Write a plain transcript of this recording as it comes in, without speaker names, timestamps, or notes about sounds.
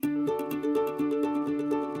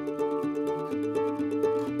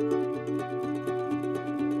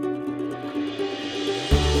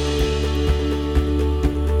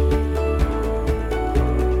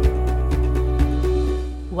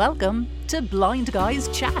Welcome to Blind Guys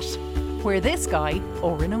Chat, where this guy,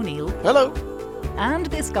 Oren O'Neill, Hello. and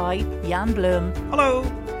this guy, Jan Bloom, Hello.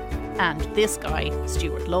 and this guy,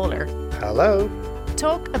 Stuart Lawler, Hello.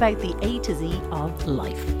 talk about the A to Z of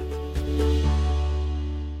life.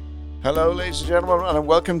 Hello, ladies and gentlemen, and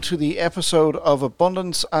welcome to the episode of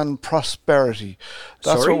Abundance and Prosperity.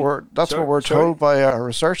 That's Sorry? what we're told by our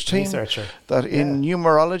research team. Researcher. That in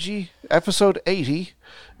numerology, episode 80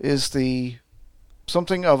 is the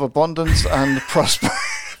something of abundance and prosperity.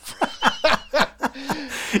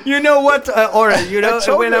 You know what, Oren,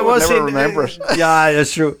 when I was never in... remember it. Yeah,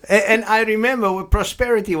 that's true. And I remember when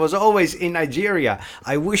prosperity was always in Nigeria.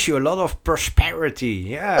 I wish you a lot of prosperity.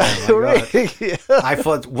 Yeah. my God. Yeah. I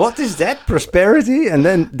thought, what is that, prosperity? And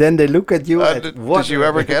then they look at you. Did you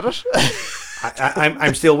ever get it?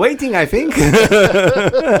 I'm still waiting, I think.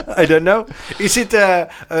 I don't know. Is it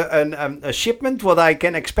a shipment, what I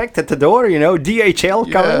can expect at the door? DHL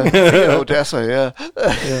coming? Yeah, Odessa, Yeah.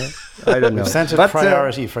 I don't know. We've sent a But,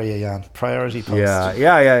 priority for you, Jan. Priority post.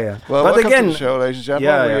 Yeah. Well, but welcome again, to the show, ladies and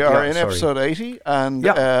gentlemen. We are in sorry. episode 80, and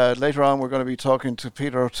later on we're going to be talking to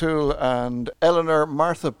Peter O'Toole and Eleanor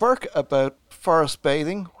Martha Burke about forest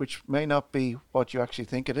bathing, which may not be what you actually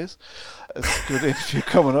think it is. It's a good interview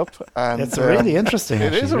coming up. And It's really interesting. it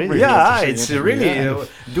actually, is a really. really yeah, interesting it's interview, really.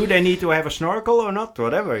 Do they need to have a snorkel or not?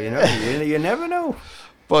 Whatever, you never know.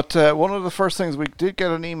 But one of the first things, we did get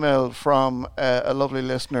an email from a lovely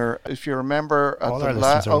listener. If you remember, at All the our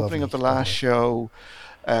listeners are opening lovely, of the by the last way. show,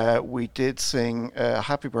 we did sing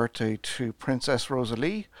happy birthday to Princess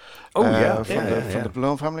Rosalie. Oh, yeah. From Yeah, the yeah, from yeah. the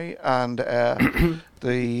Bloom family, and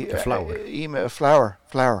the flower. email flower.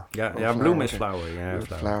 Yeah, bloom is flower. Yeah,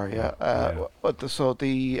 Flower, yeah. Yeah. But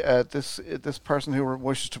this person who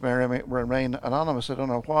wishes to remain anonymous, I don't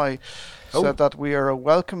know why, said that we are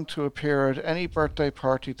welcome to appear at any birthday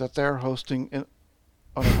party that they're hosting in.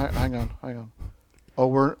 Oh, no, hang on.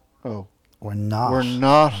 We're not. We're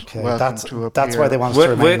not Okay, welcome to appear. that's why they want us to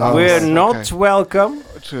remain We're anonymous. not Okay. welcome.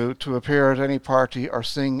 to appear at any party or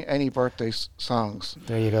sing any birthday songs.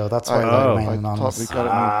 There you go. That's why I they Oh. remain thought anonymous. we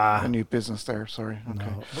got a new business there. Sorry. Okay.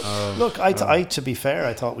 No. Look, I to be fair,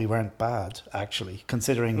 I thought we weren't bad actually,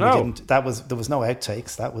 considering No. we didn't. There was no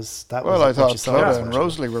outtakes. That was. Well, I what thought you saw, Clodagh and unfortunately.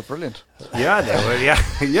 Rosalie were brilliant. Yeah, they were.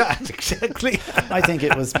 Yeah, exactly. I think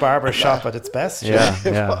it was barber shop at its best. Yeah.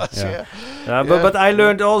 But I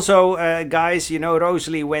learned also, guys.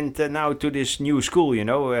 Rosalie went now to this new school.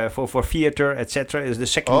 For theater, etc. Is the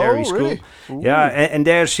secondary Oh, school. really? Ooh. Yeah, and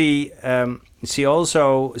there she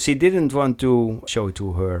didn't want to show it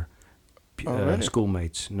to her really?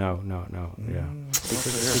 schoolmates. No. Yeah.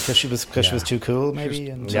 Because she was too cool, maybe.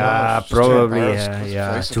 And Yeah, Just too probably. embarrassed 'cause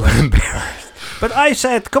Yeah, face too it. embarrassed. But I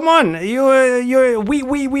said, "Come on,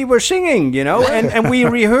 we were singing, and we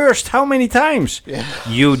rehearsed how many times?" Yeah.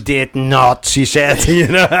 You did not, she said.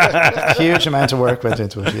 huge amount of work went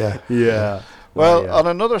into it. Yeah. Yeah. Well, yeah. on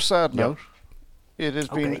another sad Yep. note, it has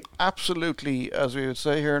been Okay. absolutely, as we would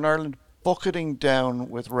say here in Ireland, bucketing down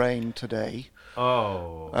with rain today.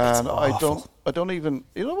 Oh. And awful. I don't even,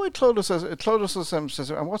 why Clodagh says,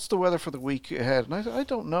 and what's the weather for the week ahead? And I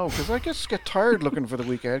don't know, because I just get tired looking for the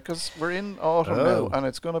week ahead, because we're in autumn now, and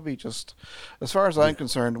it's going to be just, as far as I'm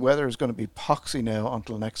concerned, weather is going to be poxy now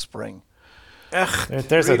until next spring.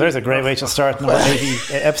 There's a great way to start number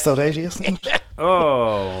 80, episode 80, isn't it?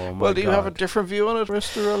 Oh. Well, do you have a different view on it,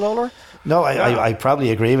 Mr. Lawler? No, I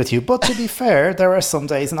probably agree with you. But to be fair, there are some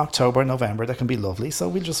days in October and November that can be lovely, so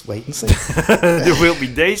we'll just wait and see. There will be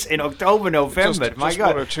days in October, November. Just My one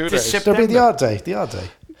God. or two It is days. September. There'll be the odd day.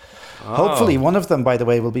 Hopefully, one of them, by the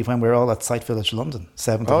way, will be when we're all at Site Village London,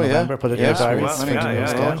 7th of November. Put it in your diaries. I need to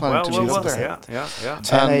start planning to be up there. Yeah.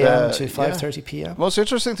 10 And, a.m. to 5:30 p.m. Most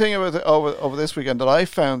interesting thing about over this weekend that I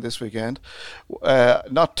found this weekend,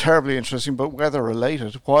 not terribly interesting, but weather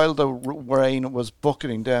related. While the rain was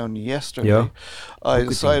bucketing down yesterday, I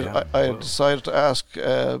decided to ask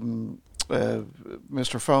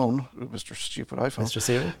Mr. Phone, Mr. Stupid iPhone, Mr.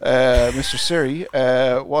 Siri? Mr. Siri,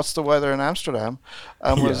 what's the weather in Amsterdam?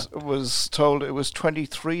 And was told it was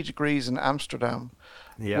 23 degrees in Amsterdam.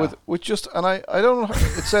 Yeah. With just, and I don't know,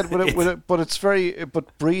 it said,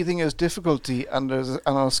 but breathing is difficulty, and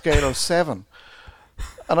on a scale of 7.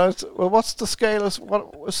 And I was, well, what's the scale of,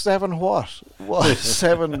 what, 7 what? What,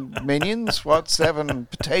 7 minions? What, 7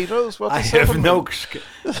 potatoes? What? I have no,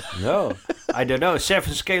 I don't know,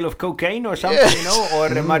 7 scale of cocaine or something, or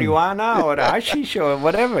marijuana or hashish or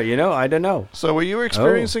whatever, I don't know. So were you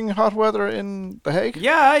experiencing hot weather in The Hague?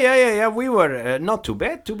 Yeah. We were not too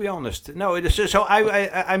bad, to be honest. No, so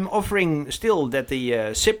I'm offering still that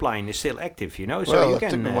the zip line is still active, so Well, you I can.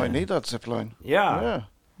 think we might need that zip line. Yeah.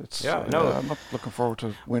 It's no. I'm not looking forward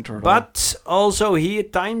to winter at all. But also here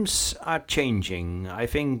times are changing. I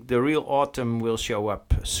think the real autumn will show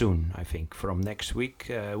up soon. I think from next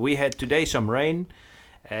week. We had today some rain,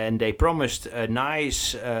 and they promised a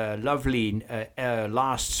nice, lovely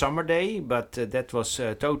last summer day, but that was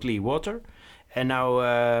totally water. And now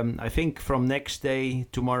I think from next day,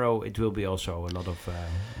 tomorrow, it will be also a lot of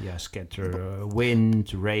scatter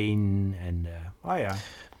wind, rain, and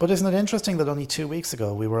But isn't it interesting that only 2 weeks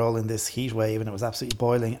ago we were all in this heat wave and it was absolutely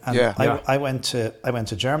boiling? And I went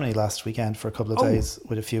to Germany last weekend for a couple of days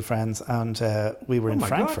with a few friends, and we were in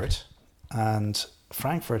Frankfurt, and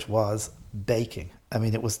Frankfurt was baking. I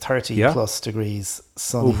mean, it was 30 plus degrees,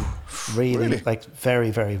 sunny, really like very,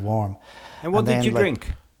 very warm. And what did you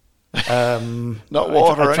drink? Not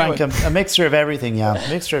water. I drank a mixture of everything. Yeah, A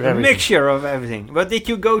mixture of everything. But did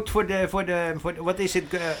you go for the what is it?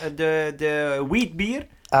 The wheat beer?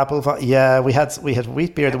 We had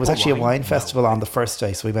wheat beer. There was actually a wine festival on the first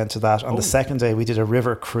day, so we went to that. On the second day, we did a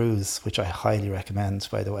river cruise, which I highly recommend,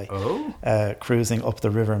 by the way. Cruising up the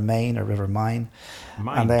River Main or River Mine,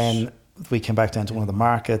 and then we came back down to one of the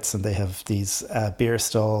markets, and they have these beer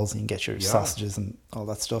stalls, and you can get your sausages and all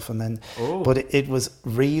that stuff. And then, but it was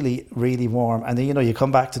really, really warm. And then, you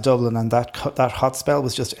come back to Dublin, and that hot spell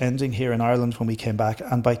was just ending here in Ireland when we came back.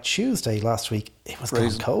 And by Tuesday last week, it was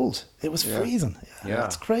gone cold. It was freezing. Yeah,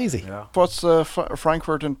 it's crazy. Yeah. What's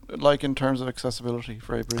Frankfurt like in terms of accessibility,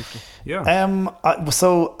 very briefly?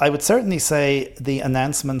 So I would certainly say the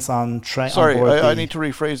announcements on train. Sorry, I need to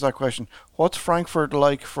rephrase that question. What's Frankfurt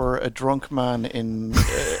like for a drunk man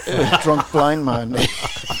a drunk blind man?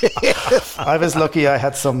 I was lucky I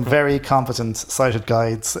had some very competent sighted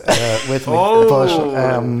guides with me.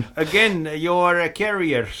 Again, you're a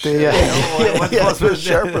carrier. The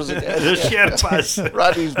Sherpas again. The Sherpas.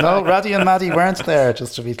 Raddy and Maddie weren't there,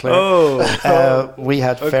 just to be clear. We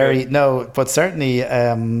had but certainly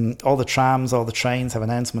all the trams, all the trains have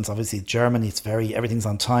announcements. Obviously, Germany, everything's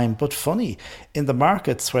on time. But funny, in the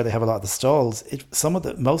markets where they have a lot of the stalls,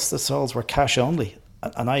 most of the stalls were cash only,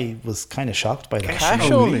 and I was kind of shocked by that.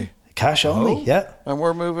 Cash only, yeah. And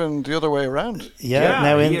we're moving the other way around. Yeah.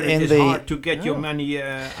 Now it's hard to get your money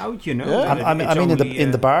out, Yeah. I mean,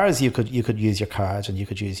 in the bars you could use your card, and you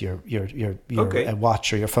could use your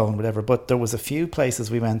watch or your phone, whatever. But there was a few places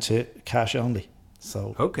we went to cash only.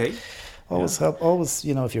 So always,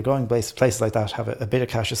 if you're going places like that, have a bit of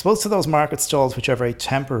cash. I suppose to those market stalls, which are very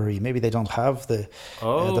temporary, maybe they don't have the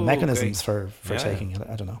mechanisms for taking it.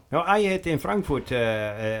 I don't know. No, I had in Frankfurt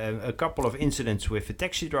a couple of incidents with the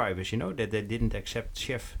taxi drivers, that they didn't accept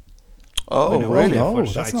chef. Oh, really? No,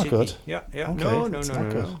 that's not good. Yeah. Okay,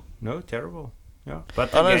 no, terrible. Yeah,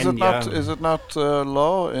 but is it not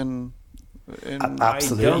law in?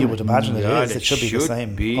 Absolutely, you would imagine it is. It should be the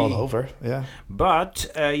same all over. Yeah. But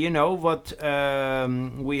what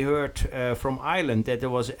we heard from Ireland, that there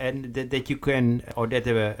was that you can, or that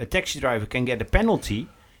a taxi driver can get a penalty.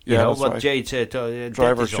 What Jade said.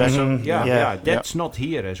 Driver check. That's not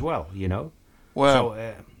here as well. Well,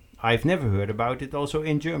 so I've never heard about it also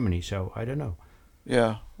in Germany. So I don't know.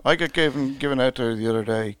 Yeah, I got given out there the other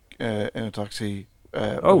day in a taxi.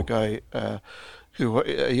 A guy. Who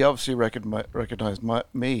he obviously recognised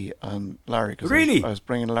me and Larry, because I was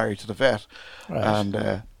bringing Larry to the vet,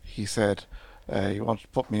 and he said he wanted to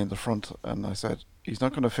put me in the front, and I said he's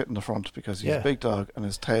not going to fit in the front because he's a big dog and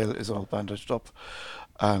his tail is all bandaged up,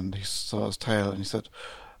 and he saw his tail and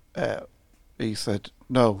he said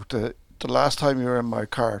no, the last time you were in my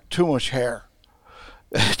car, too much hair,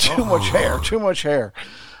 too much hair.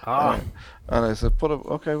 And I said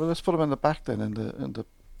let's put him in the back then, in the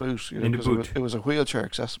boot, in the boot. It was a wheelchair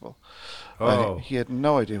accessible. He had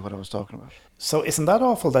no idea what I was talking about. So isn't that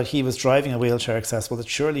awful that he was driving a wheelchair accessible, that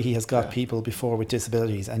surely he has got people before with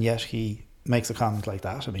disabilities, and yet he makes a comment like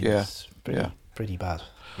that? I mean, it's pretty bad.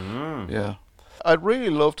 Yeah. I'd really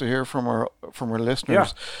love to hear from our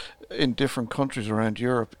listeners in different countries around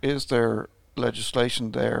Europe. Is there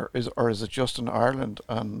legislation there, or is it just in Ireland?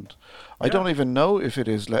 And I don't even know if it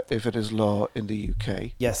is law in the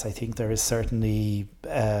UK. Yes, I think there is certainly.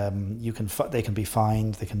 They can be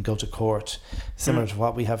fined. They can go to court, similar to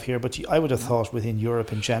what we have here. But I would have thought within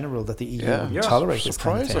Europe in general that the EU would tolerate this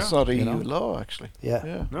kind of thing. It's not EU law, actually.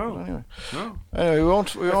 Yeah. No. Anyway, we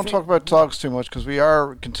won't talk about dogs too much, because we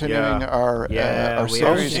are continuing our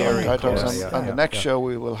series on guide dogs, and the next show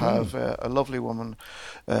we will have a lovely woman,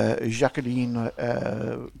 Jacqueline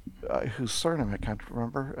whose surname I can't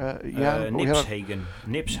remember. Nipshagen.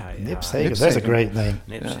 Nipshagen. There's a great name.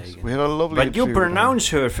 Nipshagen. Yes, we had a lovely. But you interview with pronounce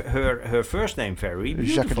her first name very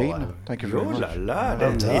beautiful. Jacqueline. Thank you very much. Oh la la,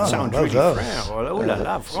 done, it sounds well really done. French. Oh la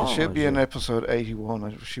la, So France. she'll be in episode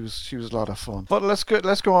 81. She was a lot of fun. But let's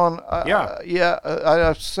go on.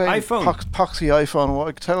 I'd say iPhone. Poxy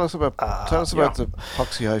iPhone. Tell us about the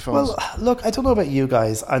Poxy iPhones. Well, look, I don't know about you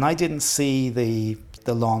guys, and I didn't see the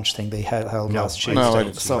launch thing they held last Tuesday. No, I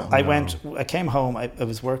didn't see so that. I came home. I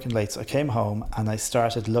was working late, so I came home and I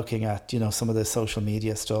started looking at some of the social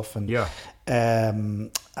media stuff and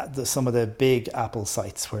some of the big Apple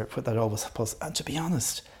sites where that always post. And to be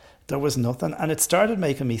honest, there was nothing, and it started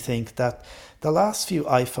making me think that the last few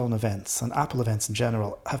iPhone events and Apple events in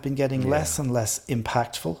general have been getting less and less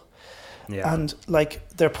impactful. Yeah. And like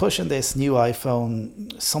they're pushing this new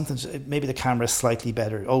iPhone, something maybe the camera's slightly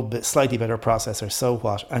better, slightly better processor, so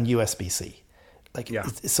what, and USB-C.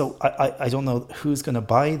 So I don't know who's going to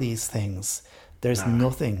buy these things. There's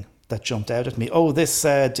nothing that jumped out at me. Oh, this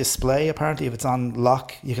display, apparently if it's on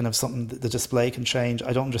lock, you can have something, the display can change.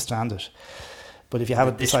 I don't understand it. But if you have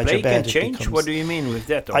it beside your bed, display can change? What do you mean with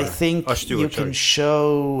that? I think you can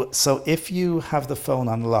show, so if you have the phone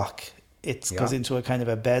on lock, it goes into a kind of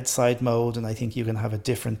a bedside mode, and I think you can have a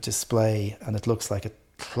different display, and it looks like a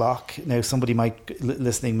clock. Now, somebody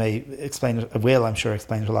listening may explain it. Will, I'm sure,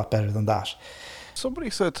 explain it a lot better than that.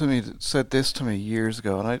 Somebody said this to me years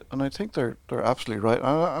ago, and I think they're absolutely right.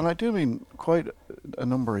 And I do mean quite a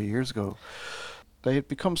number of years ago. They had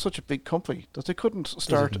become such a big company that they couldn't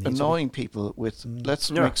start annoying people with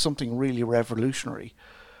let's make something really revolutionary.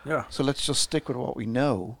 Yeah. So let's just stick with what we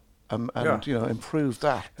know. And improve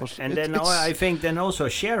that. But and then I think then also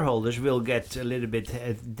shareholders will get a little bit.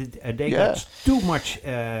 They got too much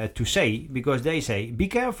to say because they say, "Be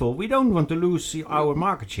careful, we don't want to lose our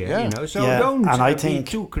market share." So don't be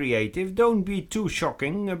too creative, don't be too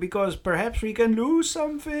shocking, because perhaps we can lose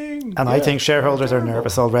something. And I think shareholders are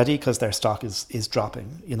nervous already because their stock is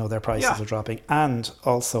dropping. Their prices are dropping, and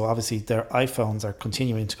also obviously their iPhones are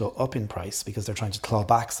continuing to go up in price because they're trying to claw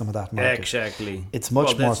back some of that market. Exactly. It's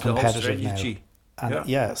much more competitive now.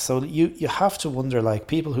 And so you have to wonder, like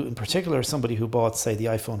people who, in particular, somebody who bought, say, the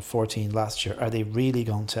iPhone 14 last year, are they really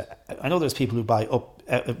going to? I know there's people who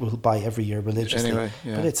will buy every year religiously, but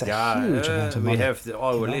it's a huge amount of money. We have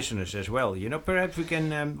our listeners as well. Perhaps we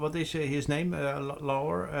can. What is his name?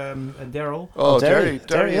 Daryl. Oh, Derry.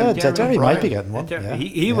 Derry might be getting one.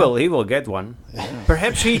 He will get one. Yeah.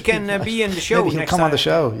 Perhaps he can be in the show. Maybe he'll come on the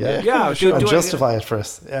show. Yeah, and justify it for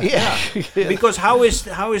us. Yeah. Because how is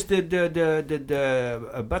the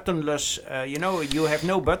buttonless? You have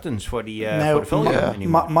no buttons for the volume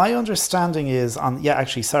anymore. My understanding is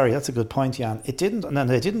actually, sorry, that's a good point, Jan. It didn't. And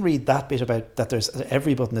I didn't read that bit about that. There's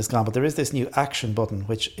every button is gone, but there is this new action button,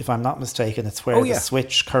 which, if I'm not mistaken, it's where the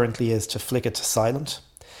switch currently is to flick it to silent.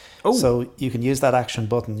 Oh. So you can use that action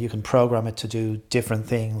button. You can program it to do different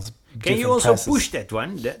things. Can you also push that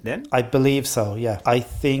one then? I believe so, yeah. I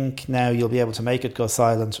think now you'll be able to make it go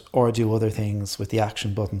silent or do other things with the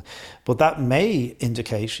action button. But that may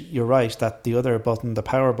indicate, you're right, that the other button, the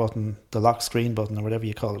power button, the lock screen button, or whatever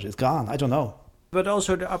you call it, is gone. I don't know. But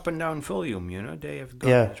also the up and down volume, they have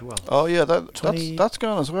gone as well. Oh yeah, that's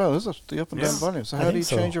gone as well, is it? The up and down volume. So how do you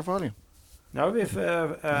change your volume? Now with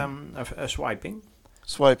swiping.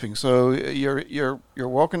 Swiping. So you're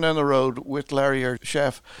walking down the road with Larry or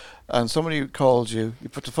Chef, and somebody calls you. You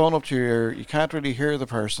put the phone up to your ear. You can't really hear the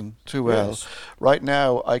person too well. Yes. Right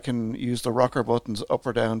now, I can use the rocker buttons up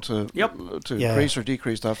or down to increase or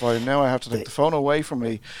decrease that volume. Now I have to take the phone away from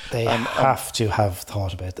me. They have to have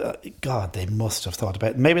thought about that. God, they must have thought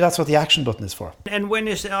about it. Maybe that's what the action button is for. And when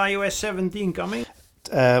is iOS 17 coming?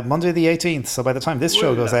 Monday the 18th. So by the time this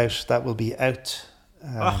show goes out, that will be out.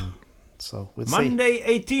 So we'll Monday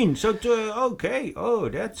 18. So okay. Oh,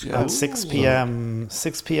 that's cool. At 6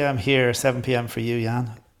 p.m. here, 7 p.m. for you,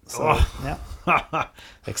 Jan. So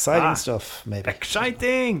exciting stuff, maybe.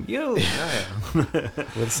 Exciting, We'll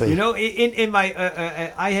see. In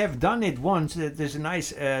my I have done it once. There's a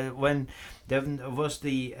nice when there was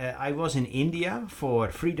I was in India for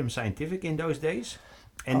Freedom Scientific in those days,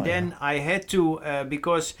 and then I had to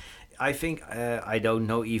because. I think, I don't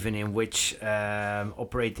know even in which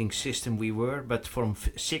operating system we were, but from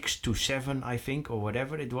 6 to 7, I think, or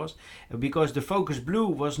whatever it was, because the Focus Blue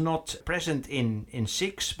was not present in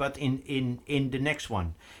 6, but in the next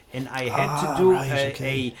one. and I had to do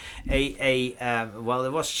okay. well,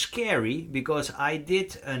 it was scary because I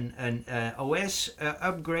did an OS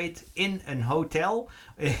upgrade in a hotel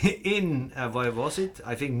in where was it?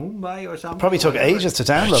 I think Mumbai or something. Probably took ages to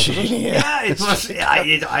download. Did it? Yeah, it was.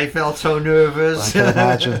 I felt so nervous.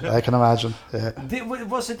 I can imagine. Yeah.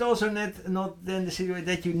 Was it also not then the situation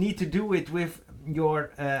that you need to do it with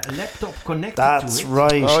your laptop connected That's to it?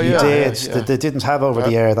 right, Oh, you yeah, did. yeah. They didn't have over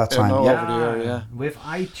the air that time. no, Yeah. over the air, yeah. With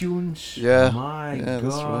iTunes. Yeah. My Yeah, God.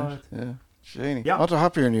 that's right. Yeah. Janie. Yeah. On to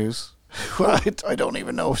happier news. I don't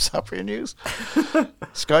even know if it's happier news.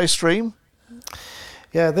 Sky Stream.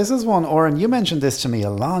 Yeah, this is one, Oren, you mentioned this to me a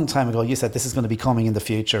long time ago. You said this is going to be coming in the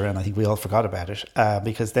future, and I think we all forgot about it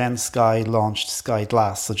because then Sky launched Sky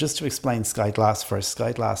Glass. So just to explain Sky Glass first,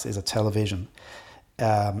 Sky Glass is a television.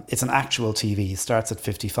 It's an actual TV. It starts at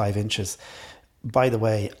 55 inches. By the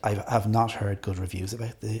way, I have not heard good reviews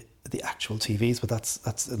about the actual TVs, but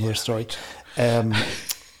that's another story. But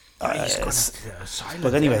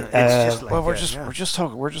anyway, it's just like Well, we're that, just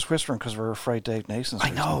talking. We're just whispering because we're afraid Dave Nason's.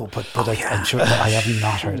 I know, but I'm sure that I have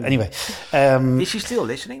not heard. Anyway, Is she still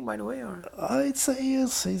listening, by the way? Or? I'd say he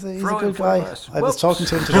is. He's a Throw him good for guy. the bus. I was talking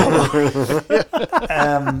to him today.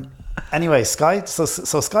 Anyway, Sky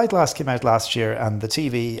Glass came out last year, and the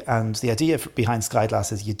TV and the idea behind Sky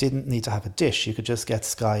Glass is you didn't need to have a dish; you could just get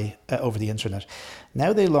Sky over the internet.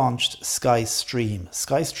 Now they launched Sky Stream.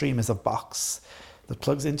 Sky Stream is a box that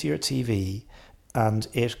plugs into your TV, and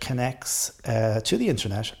it connects to the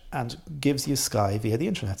internet and gives you Sky via the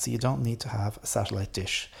internet. So you don't need to have a satellite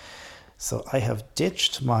dish. So I have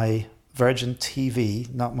ditched my Virgin TV,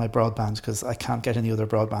 not my broadband, because I can't get any other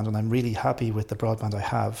broadband, and I'm really happy with the broadband I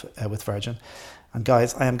have with Virgin. And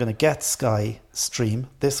guys, I am going to get Sky Stream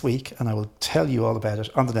this week, and I will tell you all about it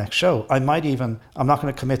on the next show. I'm not going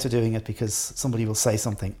to commit to doing it because somebody will say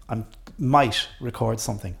something. I might record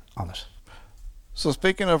something on it. So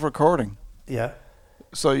speaking of recording, Yeah.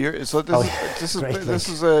 this is a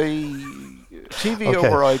TV Okay.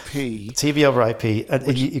 over IP. TV over IP.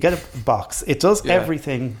 You get a box. It does Yeah.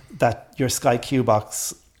 everything that your Sky Q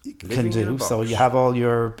box can Living in a do. So box. you have all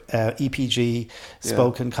your EPG,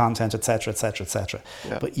 spoken content, etc., etc., etc.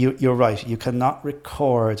 Yeah. But you're right. You cannot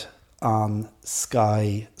record on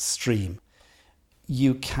Sky Stream.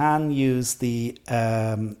 You can use the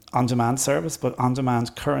on-demand service, but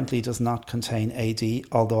on-demand currently does not contain AD,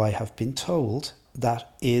 although I have been told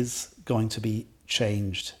that is going to be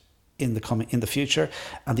changed in the future.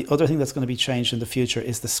 And the other thing that's going to be changed in the future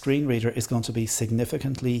is the screen reader is going to be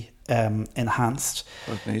significantly enhanced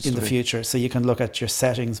in the future. So you can look at your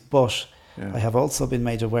settings, but I have also been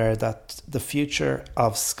made aware that the future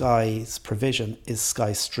of Sky's provision is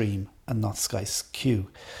Sky Stream and not Sky Q.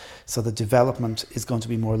 So the development is going to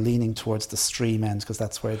be more leaning towards the stream end because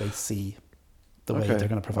that's where they see the way they're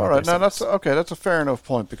going to provide. All right, their now service. that's a fair enough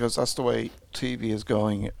point because that's the way TV is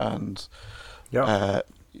going, and we're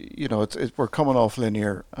coming off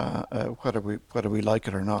linear, whether we like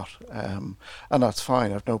it or not, and that's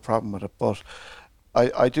fine. I've no problem with it, but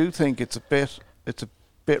I do think it's a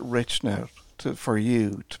bit rich now for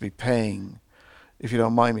you to be paying, if you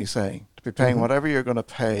don't mind me saying, to be paying whatever you're going to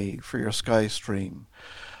pay for your Sky Stream.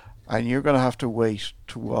 And you're going to have to wait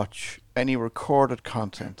to watch any recorded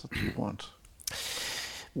content that you want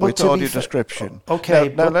with audio description.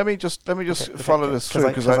 Okay. Now let me just follow this through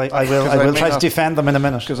because I will try to defend them in a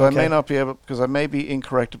minute. Because I may not be able, because I may be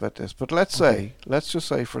incorrect about this. But let's just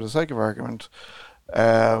say, for the sake of argument,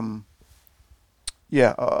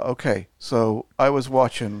 okay. So I was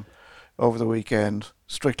watching over the weekend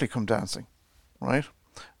Strictly Come Dancing, right?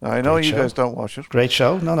 Now, I know you guys don't watch it. Great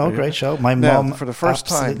show. Great show. My mum for the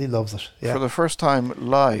first absolutely loves it. Yeah. For the first time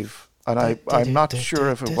live, and I'm not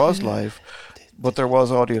sure if it was live, but there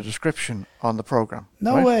was audio description on the program.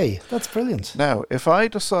 No way. That's brilliant. Now, if I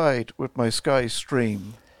decide with my Sky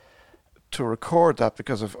Stream to record that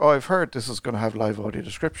because I've heard this is going to have live audio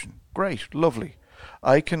description. Great, lovely.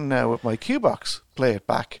 I can now with my Qbox play it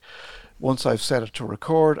back once I've set it to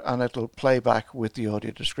record, and it'll play back with the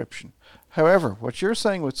audio description. However, what you're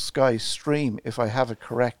saying with Sky Stream, if I have it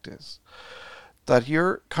correct, is that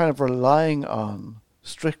you're kind of relying on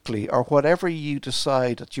Strictly or whatever you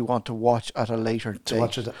decide that you want to watch at a later date. To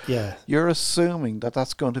watch it, yeah. You're assuming that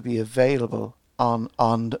that's going to be available on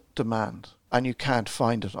demand, and you can't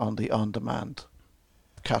find it on the on-demand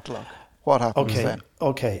catalogue. What happens then?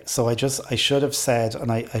 Okay. So I should have said,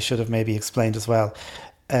 and I should have maybe explained as well.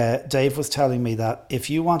 Dave was telling me that if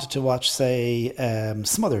you wanted to watch, say,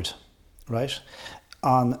 Smothered, right,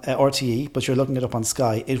 on RTE, but you're looking it up on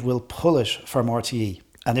Sky, it will pull it from RTE.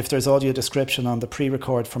 And if there's audio description on the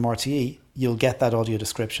pre-record from RTE, you'll get that audio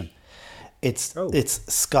description.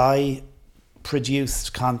 It's Sky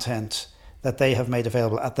produced content that they have made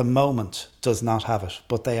available at the moment does not have it,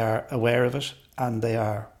 but they are aware of it and they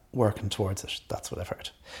are working towards it. That's what I've heard.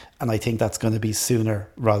 And I think that's going to be sooner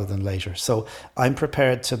rather than later. So I'm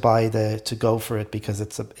prepared to to go for it because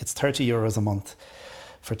it's €30 a month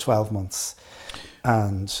for 12 months.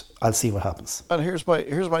 And I'll see what happens. And here's my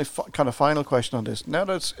kind of final question on this. Now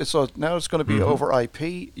that it's going to be over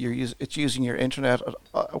IP. It's using your internet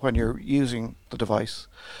when you're using the device.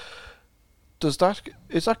 Is that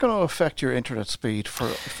going to affect your internet speed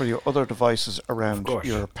for your other devices around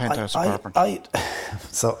your penthouse apartment? I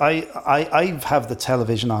have the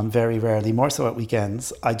television on very rarely, more so at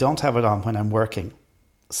weekends. I don't have it on when I'm working,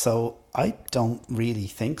 so I don't really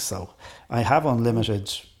think so. I have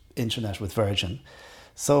unlimited internet with Virgin.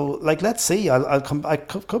 So, let's see. I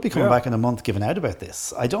could be coming back in a month giving out about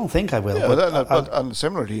this. I don't think I will. Yeah, and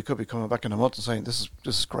similarly, you could be coming back in a month and saying, this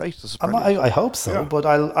is great. This is brilliant. I hope so. Yeah. But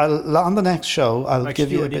I'll on the next show, I'll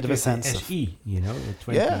give you a bit of a sense of... SE, the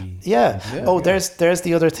 20... Yeah. There's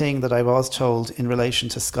the other thing that I was told in relation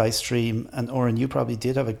to Sky Stream. And Oren, you probably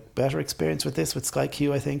did have a better experience with this with Sky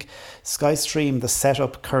Q, I think. Sky Stream, the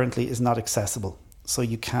setup currently is not accessible. So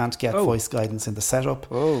you can't get voice guidance in the setup.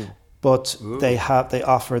 But they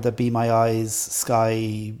offer the Be My Eyes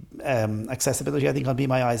Sky accessibility, I think, on Be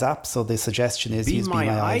My Eyes app. So the suggestion is use Be My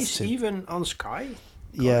Eyes too. Even on Sky?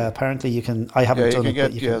 Yeah, apparently you can. I haven't done it.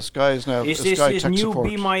 But you can. Sky is now. Is this new support.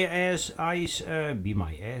 Be My Eyes? Be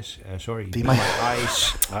My Eyes. Sorry. Be My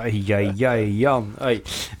Eyes. Jan.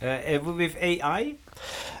 With AI.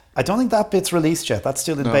 I don't think that bit's released yet. That's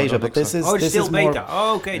still in beta, but this is it's still beta.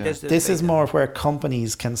 More, this is more where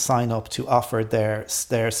companies can sign up to offer their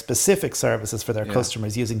specific services for their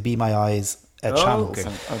customers using Be My Eyes channels.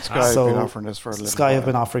 Okay. And Sky have been offering this for a little while. Sky have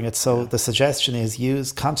been offering it. So the suggestion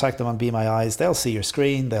is contact them on Be My Eyes. They'll see your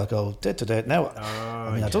screen. They'll go Now,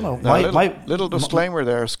 I don't know. My little disclaimer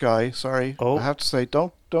there, Sky. Sorry, I have to say,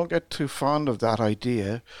 don't get too fond of that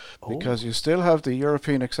idea, because you still have the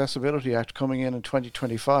European Accessibility Act coming in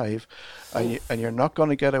 2025, and you're not going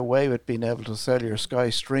to get away with being able to sell your Sky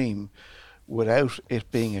Stream without it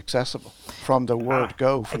being accessible from the word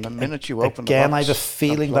go, from the minute you open the box. Again, I have a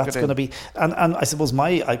feeling that's going to be... And I suppose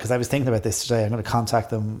because I was thinking about this today, I'm going to contact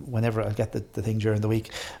them whenever I get the thing during the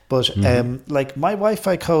week. But my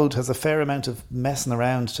Wi-Fi code has a fair amount of messing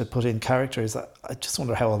around to put in characters. I just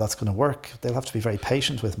wonder how all that's going to work. They'll have to be very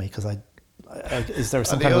patient with me, because is there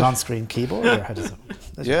some kind of an on-screen keyboard? Or how does it,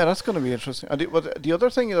 yeah, that's going to be interesting. And the other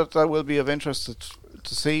thing that will be of interest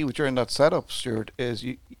to see during that setup, Stuart, is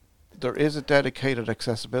there is a dedicated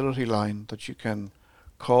accessibility line that you can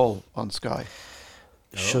call on Sky.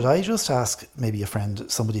 Should I just ask maybe a friend,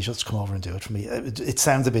 somebody just to come over and do it for me? It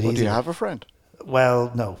sounds a bit easy. Do you have a friend?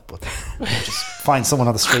 Well, no, but just find someone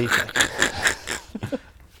on the street.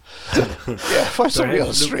 Find somebody on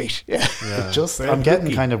the street. Yeah. I'm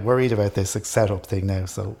getting kind of worried about this setup thing now,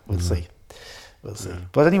 so we'll see. We'll see.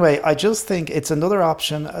 But anyway, I just think it's another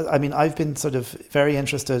option. I mean, I've been sort of very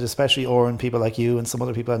interested, especially Oren, people like you and some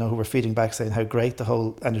other people I know who were feeding back saying how great the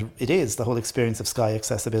whole experience of Sky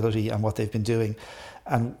accessibility and what they've been doing.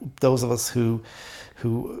 And those of us who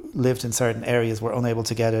lived in certain areas were unable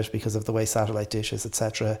to get it because of the way satellite dishes,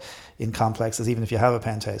 etc., in complexes, even if you have a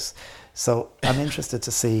penthouse. So I'm interested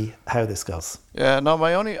to see how this goes. Yeah, no,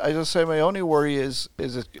 my only worry is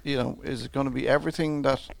it going to be everything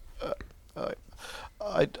that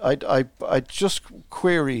I just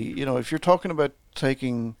query, if you're talking about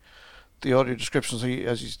taking the audio descriptions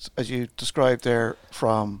as you described there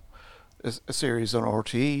from a series on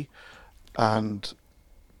RTE, and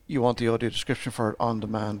you want the audio description for it on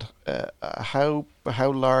demand, how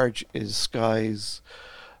large is Sky's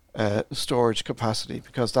storage capacity?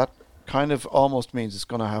 Because that kind of almost means it's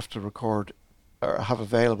going to have to record or have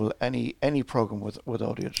available any program with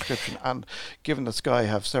audio description, and given that Sky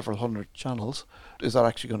have several hundred channels, is that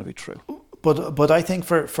actually going to be true? But I think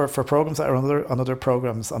for programs that are on other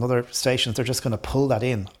programs on other stations, they're just going to pull that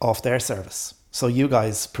in off their service. So you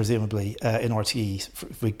guys presumably in RTE,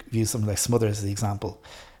 if we use something like Smothers as the example,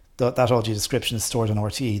 that audio description is stored on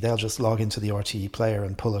RTE. They'll just log into the RTE player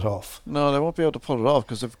and pull it off. No, they won't be able to pull it off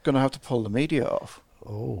because they're going to have to pull the media off.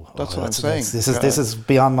 That's what I'm saying. This is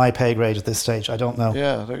beyond my pay grade at this stage. I don't know.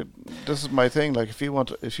 Yeah, this is my thing. Like if you want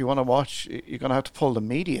to watch, you're going to have to pull the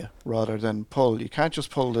media rather than pull. You can't just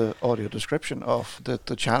pull the audio description off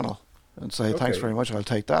the channel and say thanks very much. I'll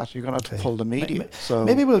take that. You're going to have to pull the media. So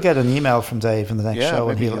maybe we'll get an email from Dave in the next show,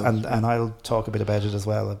 and I'll talk a bit about it as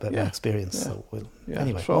well, about my experience. So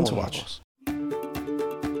anyway, one to watch.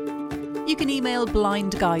 You can email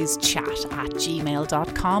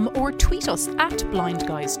blindguyschat@gmail.com or tweet us at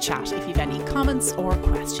blindguyschat if you've any comments or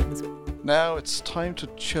questions. Now it's time to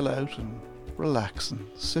chill out and relax and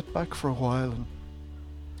sit back for a while and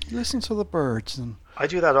listen to the birds. And I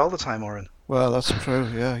do that all the time, Oren. well, that's true.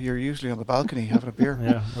 Yeah, you're usually on the balcony having a beer.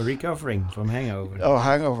 Yeah, we're recovering from hangover. Oh,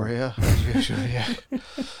 hangover, yeah, as usual, yeah.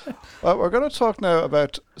 Well, we're going to talk now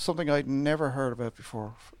about something I'd never heard about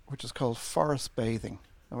before, which is called forest bathing.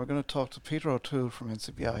 And we're going to talk to Peter O'Toole from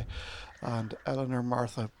NCBI and Eleanor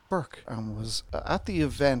Martha Burke, and was at the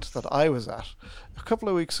event that I was at a couple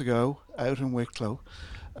of weeks ago out in Wicklow.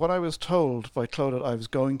 When I was told by Clodagh I was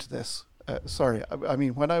going to this,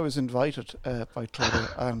 when I was invited by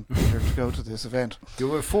Clodagh and Peter to go to this event. You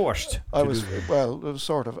were forced. It was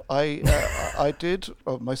sort of. I did,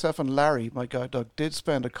 myself and Larry, my guide dog, did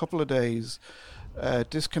spend a couple of days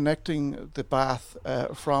disconnecting the bath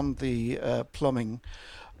from the plumbing,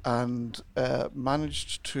 and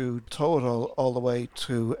managed to tow it all the way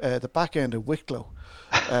to the back end of Wicklow,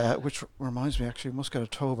 which reminds me, actually, we must get a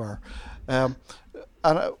tow bar. And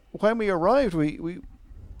when we arrived,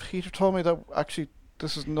 Peter told me that actually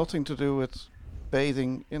this has nothing to do with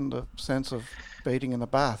bathing in the sense of bathing in a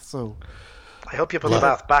bath. So I hope you put the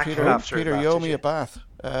bath back after. Peter, you owe me a bath.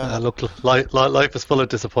 Look, life is full of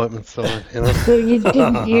disappointments. So you know. So you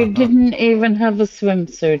didn't even have a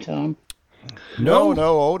swimsuit on. No.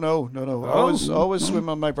 Always swim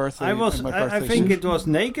on my birthday. I think it was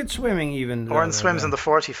naked swimming even. Oren swims in the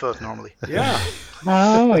 40-foot normally. Yeah.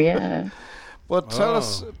 Oh yeah. But tell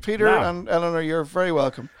us, Peter and Eleanor, you're very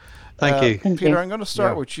welcome. Thank you. Peter, I'm going to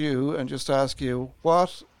start with you and just ask you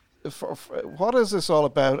what is this all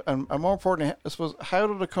about, and more importantly, I suppose, how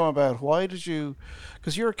did it come about? Why did you?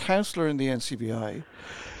 Because you're a counsellor in the NCBI.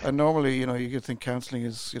 And normally, you could think counselling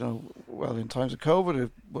is, well, in times of COVID,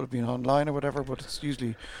 it would have been online or whatever, but it's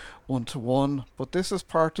usually one-to-one. But this is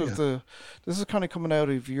part of this is kind of coming out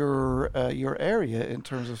of your area in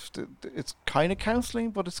terms of, it's kind of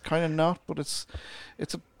counselling, but it's kind of not, but it's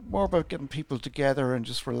more about getting people together and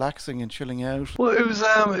just relaxing and chilling out. Well, it was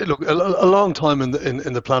a long time in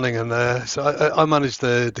the planning, and so I managed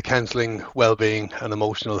the counselling, wellbeing, and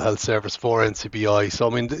emotional health service for NCBI. So I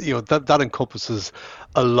mean, that encompasses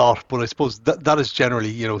a lot, but I suppose that is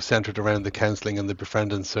generally centred around the counselling and the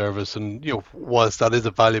befriending service. And whilst that is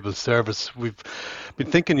a valuable service, we've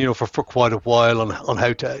been thinking for quite a while on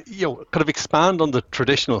how to kind of expand on the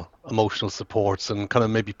traditional emotional supports and kind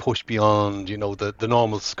of maybe push beyond the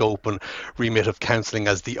normal scope and remit of counselling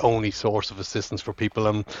as the only source of assistance for people.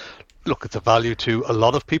 And look, it's a value to a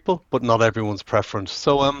lot of people, but not everyone's preference.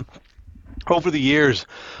 So over the years,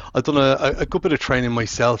 I've done a good bit of training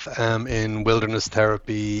myself in wilderness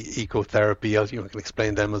therapy, ecotherapy. I can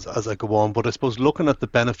explain them as I go on. But I suppose looking at the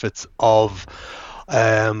benefits of,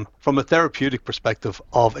 from a therapeutic perspective,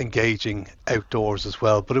 of engaging outdoors as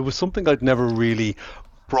well. But it was something I'd never really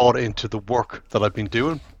brought into the work that I've been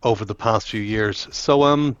doing over the past few years. So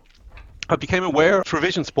I became aware through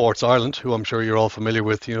Vision Sports Ireland, who I'm sure you're all familiar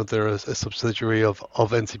with. They're a subsidiary of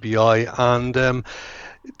NCBI, and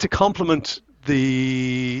to complement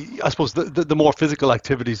the more physical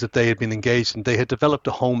activities that they had been engaged in, they had developed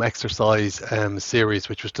a home exercise series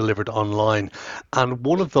which was delivered online, and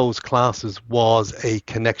one of those classes was a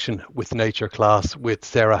connection with nature class with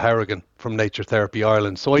Sarah Harrigan from Nature Therapy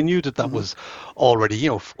Ireland. So I knew that was already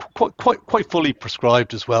quite fully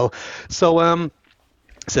prescribed as well. So I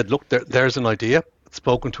said, look, there's an idea.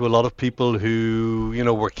 Spoken to a lot of people who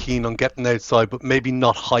were keen on getting outside, but maybe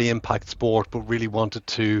not high impact sport, but really wanted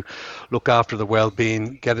to look after their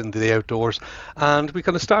well-being, get into the outdoors. And we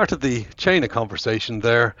kind of started the chain of conversation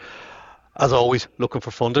there. As always, looking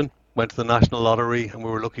for funding. Went to the National Lottery, and we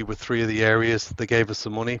were lucky with 3 of the areas. They gave us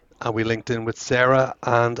some money, and we linked in with Sarah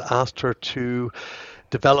and asked her to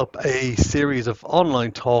develop a series of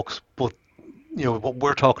online talks, but what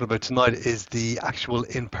we're talking about tonight is the actual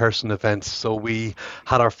in-person events. So we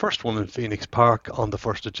had our first one in Phoenix Park on the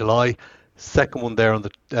 1st of July, second one there on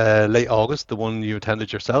the late August, the one you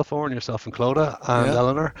attended yourself, Oren, yourself and Clodagh and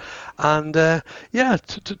Eleanor. And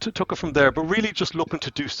took it from there, but really just looking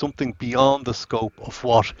to do something beyond the scope of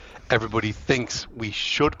what everybody thinks we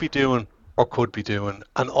should be doing or could be doing.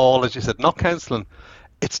 And all, as you said, not counselling,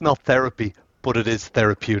 it's not therapy, but it is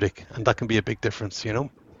therapeutic, and that can be a big difference,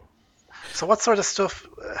 So what sort of stuff,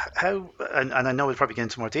 how, and I know we'll probably get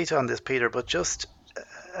into more detail on this, Peter, but just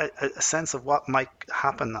a sense of what might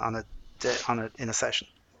happen in a session.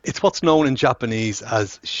 It's what's known in Japanese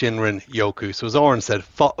as Shinrin Yoku. So as Oren said,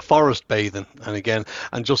 forest bathing. And again,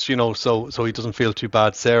 and just, so he doesn't feel too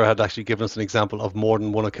bad, Sarah had actually given us an example of more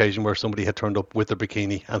than one occasion where somebody had turned up with their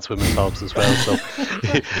bikini and swimming tops as well. So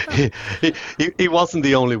he wasn't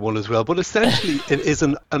the only one as well. But essentially, it is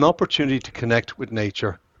an opportunity to connect with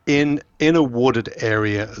nature in a wooded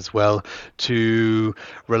area as well, to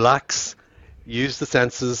relax, use the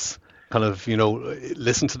senses, kind of,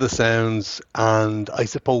 listen to the sounds, and I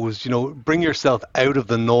suppose, bring yourself out of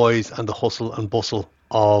the noise and the hustle and bustle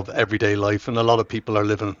of everyday life. And a lot of people are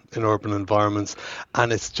living in urban environments,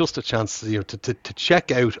 and it's just a chance to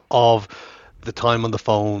check out of the time on the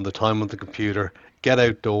phone, the time on the computer, get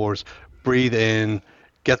outdoors, breathe in,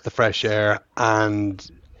 get the fresh air,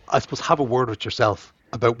 and I suppose have a word with yourself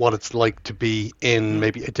about what it's like to be in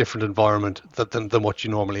maybe a different environment than what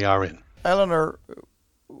you normally are in. Eleanor,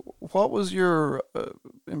 what was your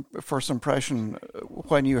first impression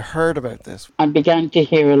when you heard about this? I began to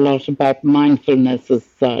hear a lot about mindfulness as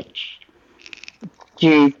such,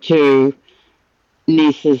 due to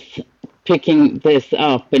nieces picking this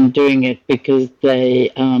up and doing it because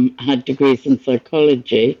they had degrees in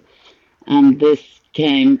psychology. And this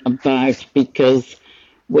came about because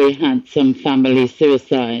we had some family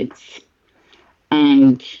suicides.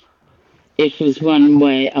 And it was one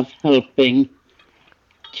way of helping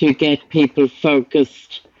to get people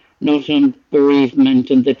focused not on bereavement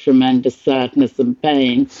and the tremendous sadness and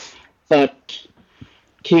pain, but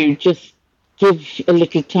to just give a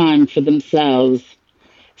little time for themselves.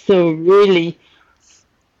 So really,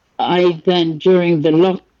 I then, during the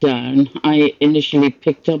lockdown, I initially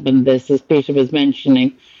picked up on this, as Peter was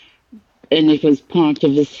mentioning, and it was part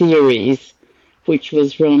of a series which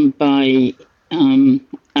was run by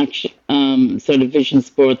sort of Vision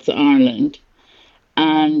Sports Ireland.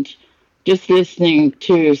 And just listening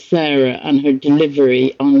to Sarah and her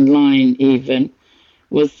delivery online even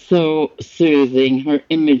was so soothing. Her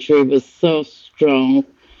imagery was so strong.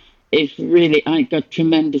 I got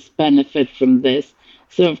tremendous benefit from this.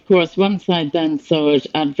 So, of course, once I then saw it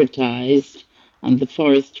advertised on the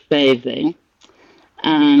forest bathing,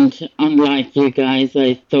 and unlike you guys,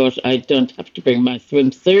 I thought I don't have to bring my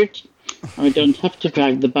swimsuit, or I don't have to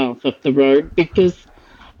drag the bath up the road, because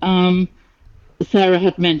Sarah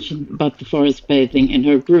had mentioned about the forest bathing in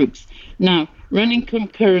her groups. Now, running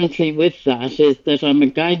concurrently with that is that I'm a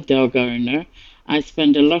guide dog owner. I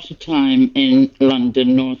spend a lot of time in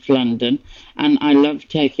London, North London, and I love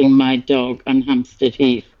taking my dog on Hampstead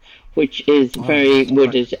Heath, which is a very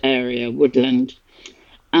wooded area, woodland.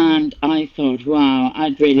 And I thought, wow,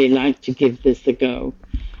 I'd really like to give this a go.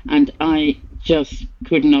 And I just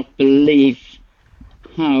could not believe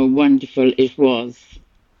how wonderful it was,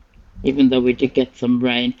 even though we did get some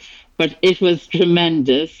rain. But it was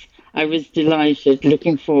tremendous. I was delighted,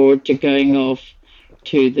 looking forward to going off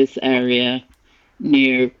to this area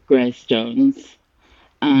near Greystones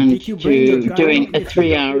and to doing a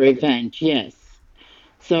 3-hour event, yes.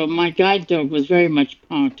 So my guide dog was very much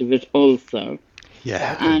part of it also.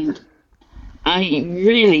 Yeah. And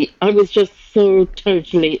I was just so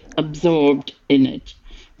totally absorbed in it,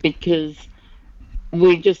 because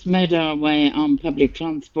we just made our way on public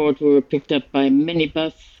transport. We were picked up by a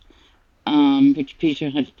minibus, which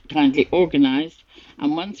Peter had kindly organised.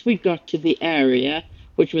 And once we got to the area,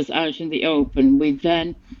 which was out in the open, we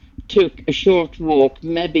then took a short walk,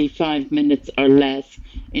 maybe 5 minutes or less,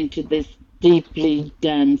 into this deeply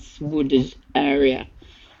dense wooded area.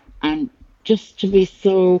 And just to be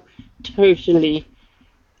so totally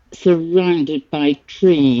surrounded by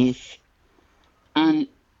trees, and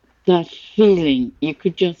that feeling, you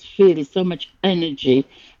could just feel so much energy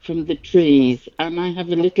from the trees. And I have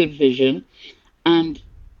a little vision, and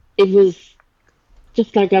it was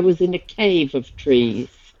just like I was in a cave of trees.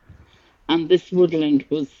 And this woodland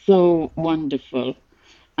was so wonderful,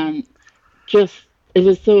 and just, it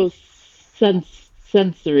was so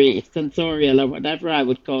sensorial, or whatever I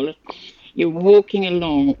would call it. You're walking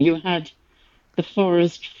along, you had the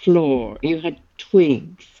forest floor, you had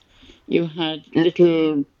twigs, you had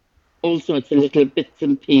all sorts of little bits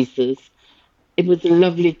and pieces. It was a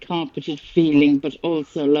lovely carpeted feeling, but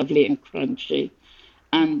also lovely and crunchy.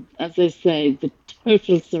 And as I say, the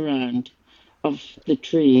total surround of the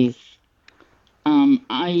trees.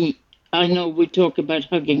 I know we talk about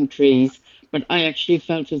hugging trees, but I actually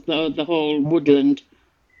felt as though the whole woodland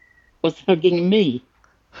was hugging me.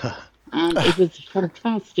 And it was a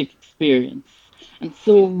fantastic experience, and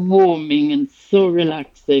so warming and so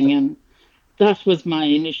relaxing, and that was my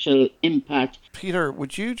initial impact. Peter,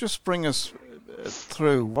 would you just bring us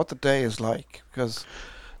through what the day is like? Because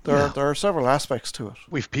There are several aspects to it.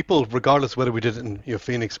 We've people, regardless whether we did it in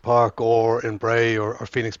Phoenix Park or in Bray or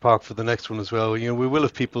Phoenix Park for the next one as well. We will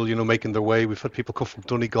have people making their way. We've had people come from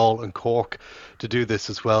Donegal and Cork to do this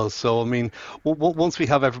as well. So I mean, once we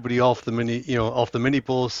have everybody off the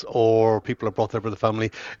minibus, or people are brought there with the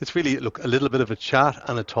family, it's really a little bit of a chat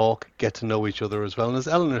and a talk, get to know each other as well. And as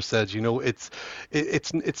Eleanor said,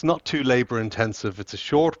 it's not too labour intensive. It's a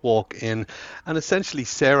short walk in, and essentially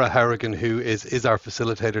Sarah Harrigan, who is our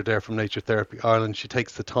facilitator there from Nature Therapy Ireland, she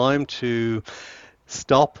takes the time to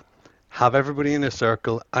stop, have everybody in a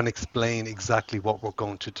circle and explain exactly what we're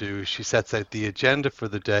going to do. She sets out the agenda for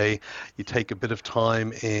the day. You take a bit of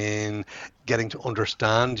time in getting to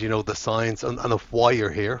understand, the science and of why you're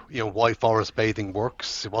here, why forest bathing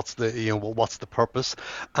works, what's the purpose.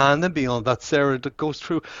 And then beyond that, Sarah goes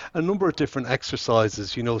through a number of different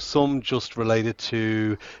exercises, some just related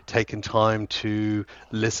to taking time to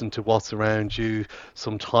listen to what's around you,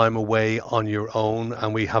 some time away on your own.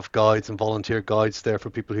 And we have guides and volunteer guides there for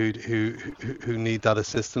people who need that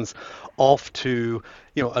assistance, off to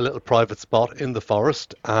a little private spot in the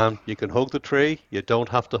forest. You can hug the tree. You don't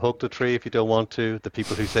have to hug the tree if you don't want to. The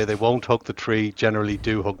people who say they won't hug the tree generally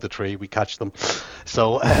do hug the tree. We catch them.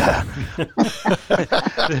 So, and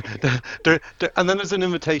then there's an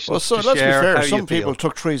invitation. Well, so to let's share be fair. how Some you people feel.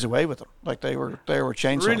 took trees away with them, like they were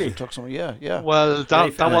chainsaws. Really? And took some. Yeah. Well,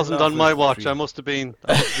 that wasn't on my watch. tree. I must have been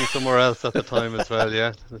somewhere else at the time as well.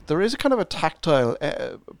 Yeah. There is a kind of a tactile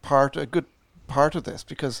part, a good part of this,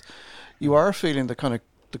 because you are feeling the kind of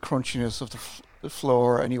the crunchiness of the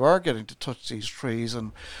floor, and you are getting to touch these trees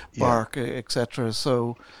and bark, etc.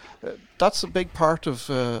 So that's a big part of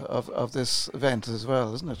this event as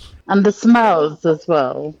well, isn't it? And the smells as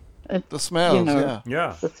well. The smells,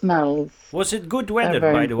 Yeah. The smells. Was it good weather,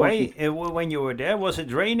 very by the way, when you were there? Was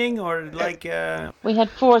it raining or like... We had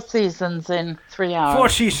 4 seasons in 3 hours. 4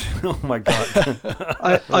 seasons? Oh, my God.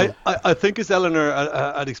 I think, as Eleanor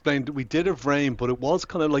had explained, we did have rain, but it was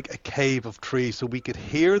kind of like a cave of trees, so we could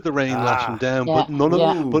hear the rain lashing down, but none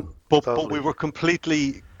of but we were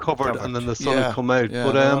completely covered, and then the sun had come out. Yeah,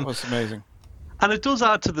 but that was amazing. And it does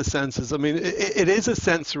add to the senses. I mean, it is a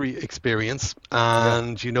sensory experience,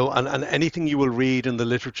 and and anything you will read in the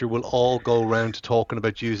literature will all go around to talking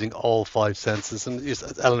about using all 5 senses. And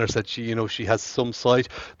as Eleanor said, she has some sight.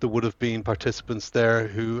 There would have been participants there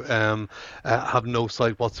who have no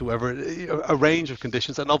sight whatsoever. A range of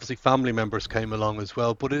conditions, and obviously family members came along as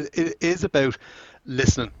well. But it is about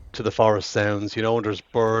listening to the forest sounds, and there's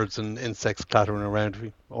birds and insects clattering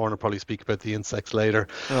around. Orna will probably speak about the insects later.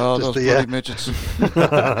 Oh, Just those bloody midgets.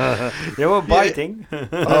 They were biting.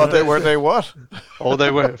 Oh, they what? Oh,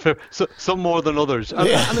 they were. So, some more than others. And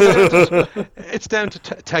it's down to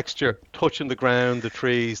texture, touching the ground, the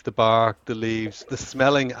trees, the bark, the leaves, the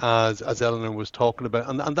smelling, as Eleanor was talking about.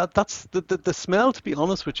 And that's the smell, to be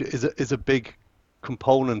honest with you, is a big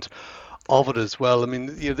component of it as well. I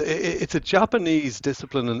mean, it's a Japanese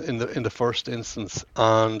discipline in the first instance,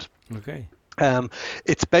 and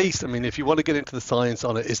it's based, I mean, if you want to get into the science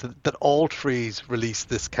on it, is that all trees release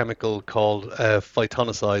this chemical called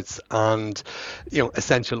phytonicides and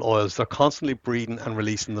essential oils. They're constantly breathing and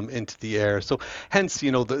releasing them into the air. So hence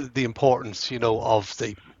the importance of,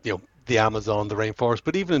 say, the Amazon, the rainforest,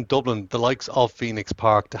 but even in Dublin, the likes of Phoenix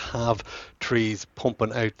Park, to have trees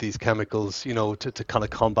pumping out these chemicals, to kind of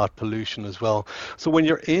combat pollution as well. So when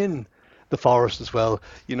you're in the forest as well,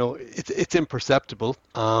 it's imperceptible,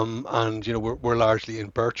 and we're largely in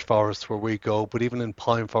birch forests where we go, but even in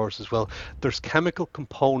pine forests as well, there's chemical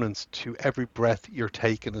components to every breath you're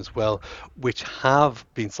taking as well, which have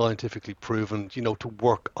been scientifically proven, to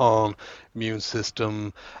work on immune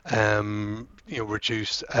system,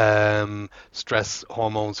 reduce stress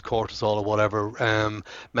hormones, cortisol or whatever,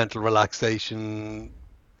 mental relaxation,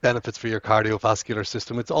 benefits for your cardiovascular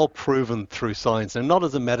system. It's all proven through science, and not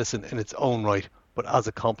as a medicine in its own right, but as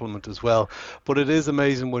a complement as well. But it is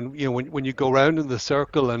amazing when you go around in the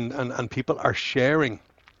circle and people are sharing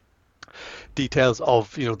details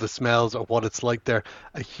of the smells or what it's like there.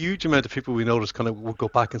 A huge amount of people we notice kind of will go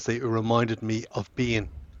back and say it reminded me of being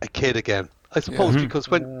a kid again. I suppose because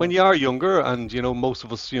when you are younger, and most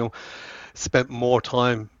of us spent more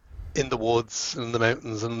time in the woods and the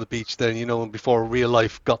mountains and the beach then, and before real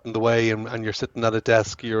life got in the way, and you're sitting at a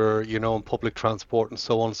desk, you're on public transport and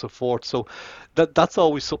so on and so forth. So that's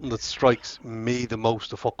always something that strikes me the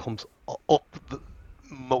most, of what comes up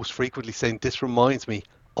most frequently, saying this reminds me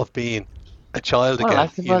of being a child again. I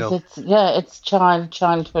suppose it's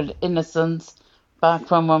childhood innocence.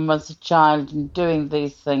 Back when one was a child and doing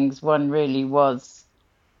these things, one really was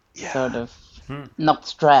sort of not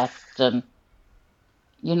stressed and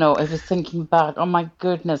I was thinking back, oh my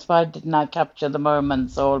goodness, why didn't I capture the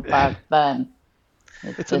moments all back then?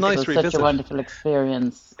 It's a nice was revisit. such a wonderful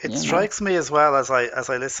experience. It strikes me as well as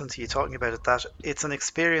I listen to you talking about it that it's an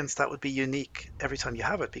experience that would be unique every time you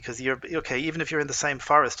have it, because you're okay. Even if you're in the same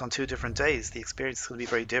forest on 2 different days, the experience will be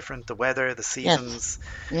very different. The weather, the seasons,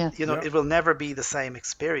 Yes. it will never be the same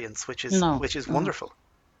experience, which is wonderful.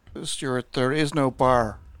 Stuart, there is no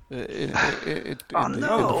bar. In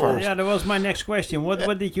the forest. Yeah, that was my next question.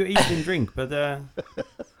 What did you eat and drink? But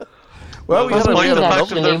well, we had a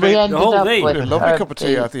lovely cup of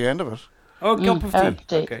tea at the end of it. Oh, cup of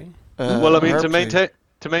tea. Okay. Well, I mean,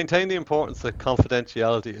 to maintain the importance of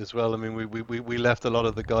confidentiality as well. I mean, we left a lot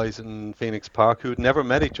of the guys in Phoenix Park who'd never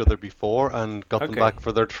met each other before and got them back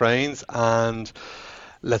for their trains, and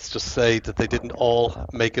let's just say that they didn't all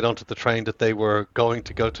make it onto the train that they were going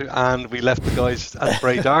to go to, and we left the guys at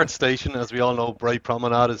Bray Dart Station. As we all know, Bray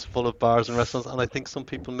Promenade is full of bars and restaurants, and I think some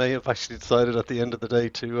people may have actually decided at the end of the day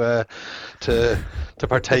to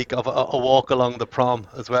partake of a walk along the prom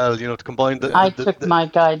as well, to combine the I took my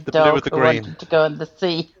guide dog with the who green. wanted to go in the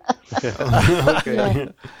sea. Okay.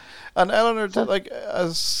 And Eleanor, like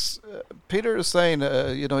as Peter is saying,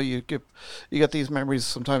 you get these memories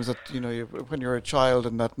sometimes that when you're a child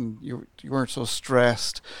and you weren't so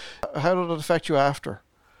stressed. How did it affect you after?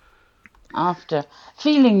 After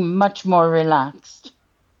feeling much more relaxed.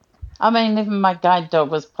 I mean, even my guide dog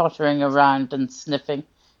was pottering around and sniffing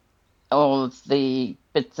all the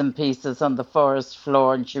bits and pieces on the forest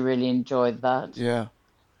floor, and she really enjoyed that. Yeah.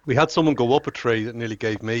 We had someone go up a tree that nearly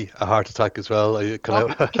gave me a heart attack as well. I really? came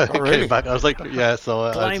back. I was like, yeah.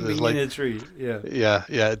 So climbing in a tree. Yeah.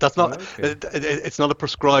 That's not. It's not a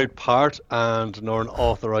prescribed part and nor an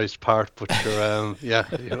authorized part. But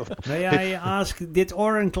May I ask? Did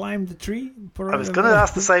Oren climb the tree? I was going to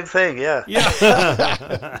ask the same thing. Yeah.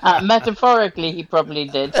 Metaphorically, he probably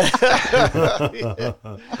did. I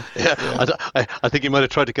think he might have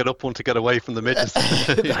tried to get up one to get away from the midges.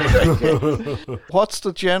 What's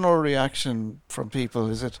the general reaction from people?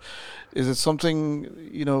 Is it something,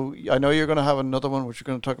 I know you're going to have another one which you're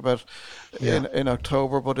going to talk about in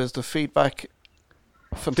October, but is the feedback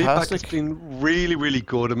fantastic? Feedback has been really, really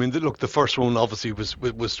good. I mean, look, the first one obviously was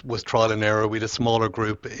trial and error. We had a smaller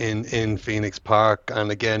group in Phoenix Park,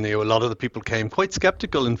 and again, a lot of the people came quite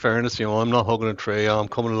skeptical. In fairness, I'm not hugging a tree. I'm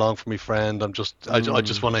coming along for my friend. I just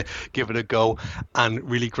want to give it a go, and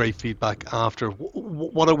really great feedback after.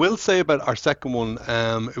 What I will say about our second one,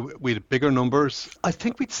 we had bigger numbers. I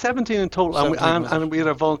think we had 17 in total, and we had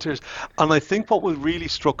our volunteers. And I think what really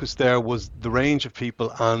struck us there was the range of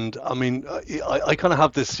people. And I mean, I kind of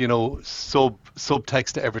have this,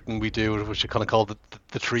 subtext to everything we do, which I kind of call the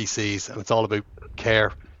 3 C's, and it's all about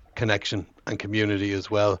care, connection, and community as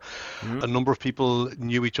well. A number of people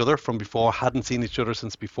knew each other from before, hadn't seen each other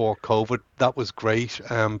since before COVID. That was great.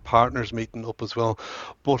 Partners meeting up as well.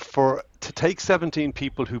 But to take 17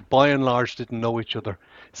 people who by and large didn't know each other,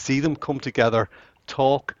 see them come together,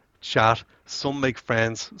 talk, chat, some make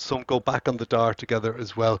friends, some go back on the dart together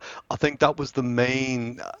as well. I think that was the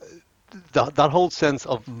main... That whole sense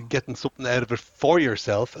of getting something out of it for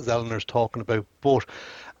yourself, as Eleanor's talking about, but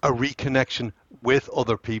a reconnection with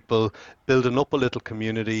other people, building up a little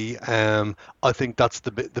community. I think that's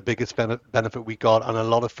the biggest benefit we got, and a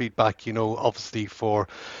lot of feedback, obviously for,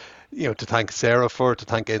 to thank Sarah for it, to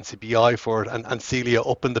thank NCBI for it, and Celia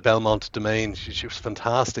up in the Belmont domain. She was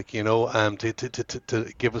fantastic,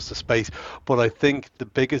 to give us the space. But I think the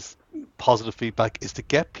biggest positive feedback is to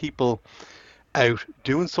get people out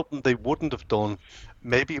doing something they wouldn't have done,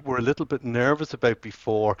 maybe were a little bit nervous about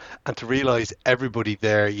before, and to realize everybody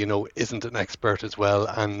there isn't an expert as well,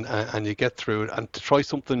 and you get through it, and to try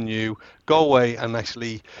something new, go away. And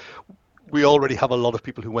actually we already have a lot of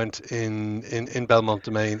people who went in Belmont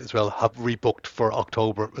Domain as well, have rebooked for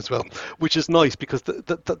October as well, which is nice, because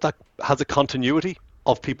that has a continuity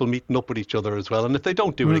of people meeting up with each other as well. And if they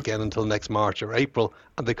don't do it again until next March or April,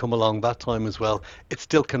 and they come along that time as well, it's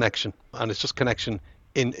still connection, and it's just connection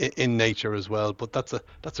in nature as well. But that's a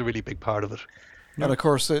really big part of it. And of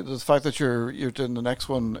course, the fact that you're doing the next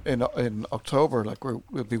one in October, like we'll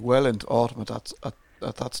be well into autumn at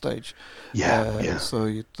that stage.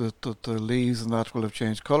 So the leaves and that will have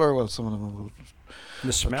changed colour. Well, some of them will.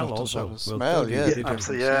 The smell also. The smell,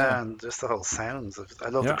 absolutely, and just the whole sounds of. I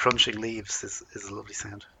love the crunching leaves. Is a lovely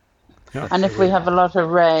sound. Yeah. And if we have a lot of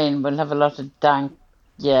rain, we'll have a lot of dank,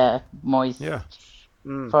 moist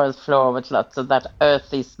forest floor with lots of that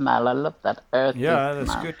earthy smell. I love that earthy smell. Yeah,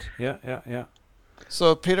 that's good. Yeah.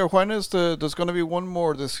 So, Peter, when is there's going to be one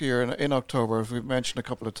more this year in October, as we've mentioned a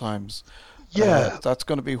couple of times. Yeah. That's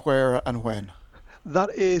going to be where and when?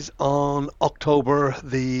 That is on October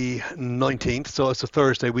the 19th, so it's a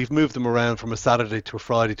Thursday. We've moved them around from a Saturday to a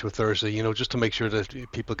Friday to a Thursday, just to make sure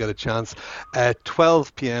that people get a chance.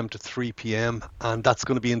 12 p.m. to 3 p.m. and that's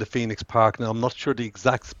going to be in the Phoenix Park. Now, I'm not sure the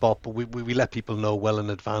exact spot, but we let people know well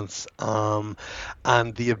in advance. And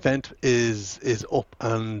the event is up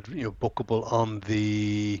and bookable on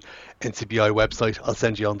the NCBI website. I'll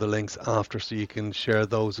send you on the links after so you can share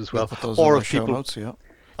those as well. Put those or if show notes, yeah.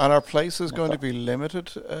 And our place is going to be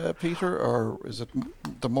limited, Peter, or is it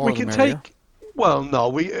the more we can the merrier? Well,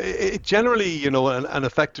 no, it generally, an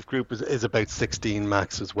effective group is about 16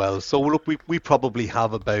 max as well. So look, we probably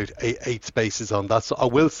have about eight spaces on that. So I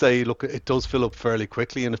will say, look, it does fill up fairly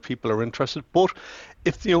quickly, and if people are interested, but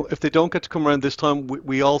if they don't get to come around this time,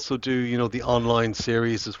 we also do the online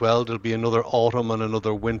series as well. There'll be another autumn and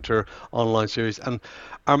another winter online series, and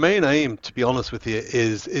our main aim, to be honest with you,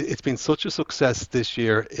 is it's been such a success this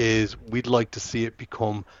year. Is we'd like to see it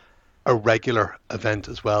become a regular event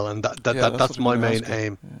as well, and that's my main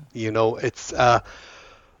aim. Yeah. It's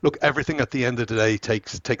look, everything at the end of the day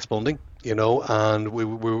takes funding, and we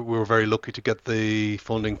were very lucky to get the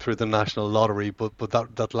funding through the National Lottery, but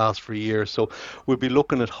that lasts for a year. So we'll be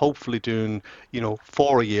looking at hopefully doing,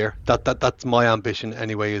 for a year. That's my ambition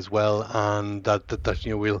anyway as well, and that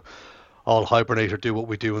we'll all hibernate or do what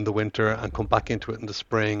we do in the winter and come back into it in the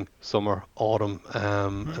spring, summer, autumn,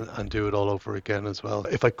 and do it all over again as well.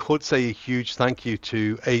 If I could say a huge thank you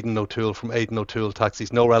to Aidan O'Toole from Aidan O'Toole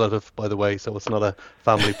Taxis, no relative, by the way, so it's not a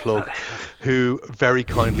family plug, who very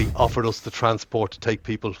kindly offered us the transport to take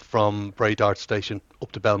people from Bray Dart Station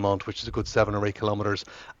up to Belmont, which is a good 7 or 8 kilometres,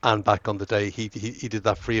 and back on the day. He did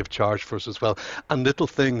that free of charge for us as well. And little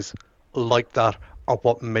things like that are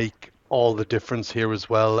what make all the difference here as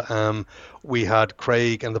well. We had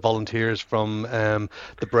Craig and the volunteers from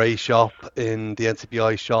the Bray shop in the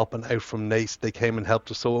NCBI shop and out from Naas. They came and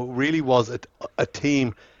helped us. So it really was a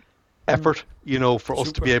team effort, for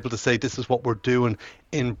us to be able to say this is what we're doing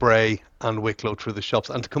in Bray and Wicklow through the shops,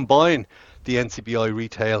 and to combine the NCBI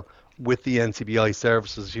retail with the NCBI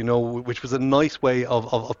services, which was a nice way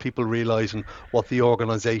of people realising what the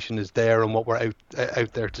organisation is there and what we're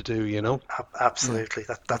out there to do, Absolutely,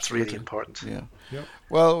 that's really important. Yeah. Yep.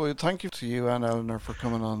 Well, thank you to you and Eleanor for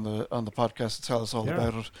coming on the podcast to tell us all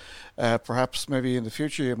about it. Perhaps maybe in the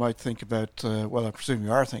future you might think about, I presume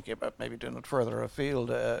you are thinking about maybe doing it further afield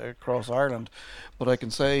across Ireland, but I can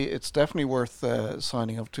say it's definitely worth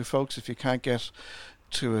signing up to, folks. If you can't get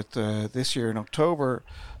to it this year in October,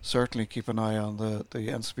 certainly keep an eye on the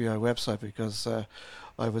NCBI website, because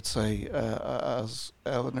I would say, as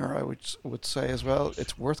Eleanor I would say as well,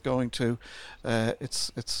 it's worth going to.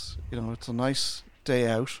 It's a nice day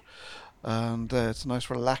out, and it's a nice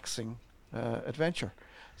relaxing adventure.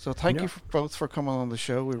 So thank you both for coming on the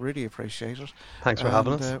show. We really appreciate it. Thanks for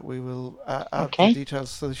having us. We will add the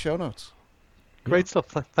details to the show notes. Great stuff.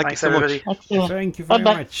 Thank you so everybody. much. Thank you very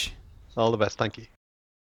much. All the best. Thank you.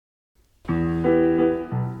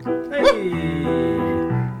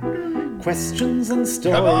 Questions and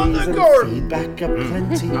stories and feedback are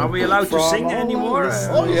plenty. Are we allowed to sing anymore?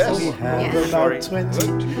 Oh, yes. We have about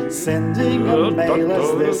 20 sending a mail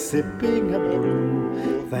as they're sipping a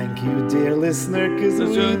brew. Thank you, dear listener, because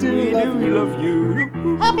we do love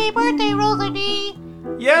you. Happy birthday, Rosalie!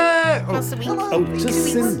 Yeah!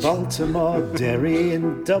 Otis in Baltimore, Derry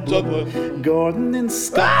in Dublin, Gordon in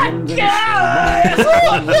Scotland, and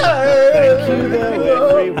Thank you,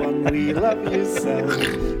 though, everyone. We love you so.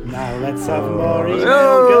 Now let's have more email.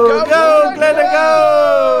 Go, Clodagh,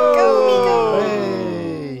 go! Go!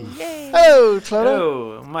 Hello,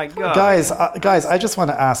 Clodagh. Oh my God, guys! I just want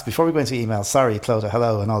to ask before we go into emails. Sorry, Clodagh,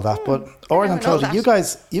 hello and all that. But Oren and Clodagh,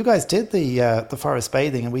 you guys did the forest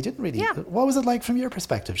bathing, and we didn't really. Yeah. What was it like from your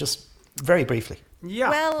perspective? Just very briefly. Yeah.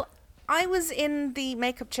 Well, I was in the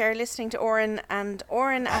makeup chair listening to Oren, and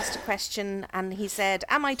Oren asked a question, and he said,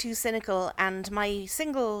 "Am I too cynical?" And my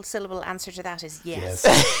single syllable answer to that is yes.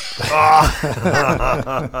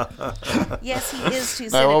 Yes, he is too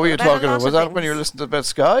cynical. Now, what were you talking about? Was that when you were listening to Beth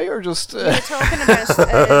Sky, or just? We were talking about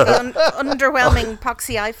the underwhelming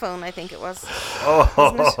Poxy iPhone, I think it was.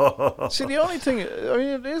 See, the only thing, I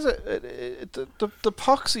mean, it is the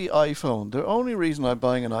Poxy iPhone. The only reason I'm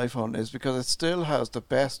buying an iPhone is because it still has the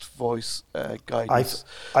best voice guidance.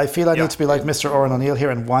 I feel I need to be like Mr. Oren O'Neill here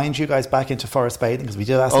and wind you guys back into forest bathing, because we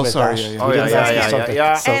did ask about that.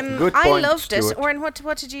 Yeah. So, good point. I loved it. Oren,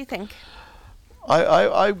 what did you think?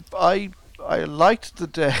 I liked the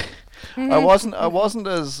day. I wasn't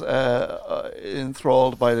as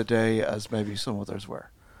enthralled by the day as maybe some others were.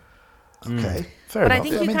 Okay, fair But enough. I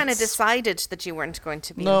think you mean, kind of it's- decided that you weren't going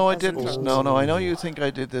to be. No, I as didn't. involved. No, I know you think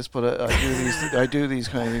I did this, but I do these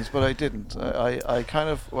kind of things, but I didn't. I kind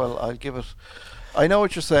of, well, I'll give it. I know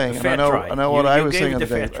what you're saying, and fair try. I know what I was gave saying it on a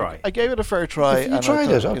the fair day. try. I gave it a fair try. If you and I tried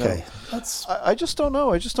thought, it, you know, okay. That's I just don't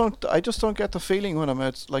know. I just don't get the feeling when I'm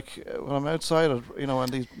out, like when I'm outside,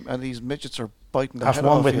 and these midgets are biting the have head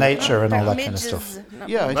one off with you. nature and all About that kind of midges, stuff. not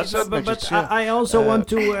Yeah, I midges. just- But yeah. I also want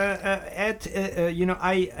to add,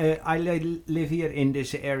 I live here in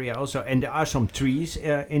this area also, and there are some trees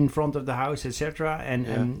in front of the house, etc.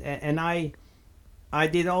 And I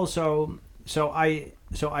did also. So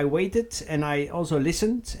I waited, and I also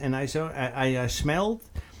listened, and I smelled.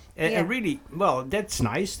 And really, well, that's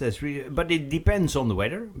nice. That's really, but it depends on the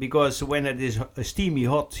weather, because when it is steamy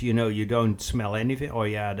hot, you don't smell anything. Oh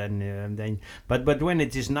yeah, then. But when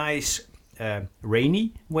it is nice,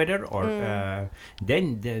 rainy weather, or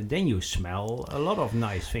then you smell a lot of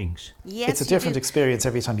nice things. Yes, It's a you different do. experience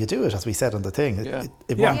every time you do it, as we said on the thing. Yeah.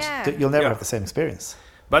 It Yeah. won't. Yeah. You'll never Yeah. have the same experience.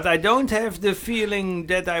 But I don't have the feeling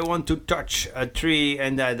that I want to touch a tree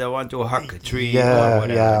and that I want to hug a tree or Yeah,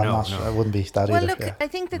 whatever. yeah. I'm No, not. no. I wouldn't be that Well, either. look, yeah. I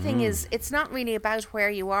think the thing is, it's not really about where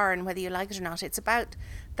you are and whether you like it or not. It's about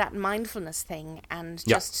that mindfulness thing and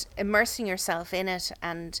Yeah. just immersing yourself in it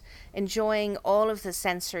and enjoying all of the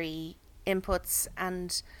sensory inputs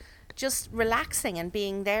and just relaxing and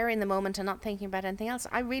being there in the moment and not thinking about anything else.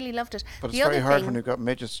 I really loved it. But the it's very other hard thing, when you've got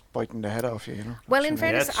midgets biting the head off you. well, in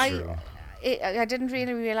fairness, That's true. I didn't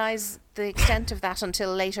really realise the extent of that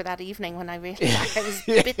until later that evening when I realised I was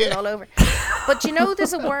bitten all over. But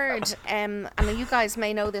there's a word, and you guys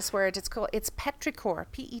may know this word. It's petrichor,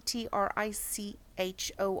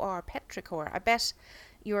 Petrichor, petrichor. I bet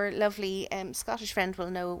your lovely Scottish friend will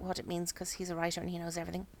know what it means because he's a writer and he knows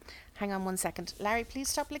everything. Hang on one second, Larry. Please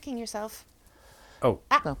stop licking yourself. Oh.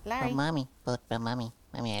 Larry. Mommy, I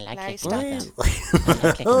like Larry, it. stop.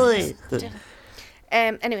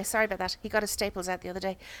 Anyway, sorry about that. He got his staples out the other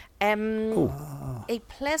day.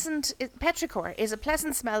 Petrichor is a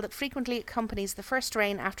pleasant smell that frequently accompanies the first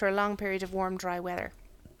rain after a long period of warm, dry weather.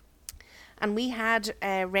 And we had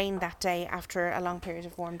rain that day after a long period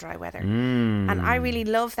of warm, dry weather. And I really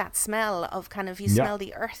love that smell of kind of, you smell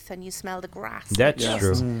the earth and you smell the grass. That's Yes.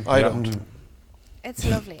 true. I don't. It's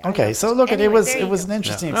lovely. I Okay, love so it. look, Anyway, it was there it you was go. an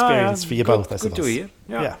interesting Yeah. experience for you both, I Good suppose. to hear.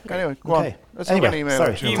 Yeah. Anyway, go on. Okay. Let's have an Anyway, email.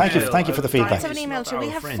 sorry. or two. Thank you for the Let's feedback. Let's have an email too. We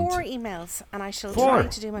have 4 emails, and I shall try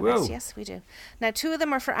to do my best. Yes, we do. Now, 2 of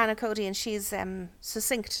them are for Anna Cody, and she's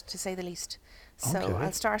succinct, to say the least. So Okay.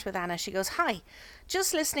 I'll start with Anna. She goes, "Hi,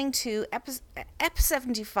 just listening to Ep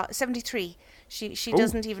 73. She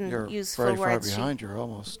doesn't even You're use very full far words. behind. You're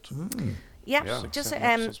almost. Yeah, Yeah. just 7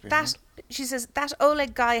 episodes that. behind. She says that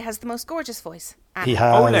Oleg guy has the most gorgeous voice. Anna. He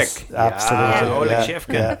has Oleg. absolutely. Yeah, Oleg yeah,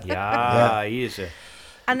 Shevkin. yeah. He is a...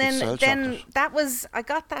 And could sell then chocolate. I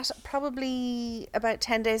got that probably about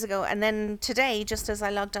 10 days ago. And then today, just as I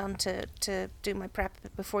logged on to do my prep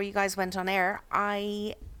before you guys went on air,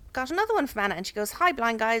 I got another one from Anna. And she goes, "Hi,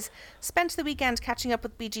 blind guys. Spent the weekend catching up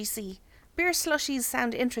with BGC. Beer slushies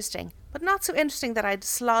sound interesting, but not so interesting that I'd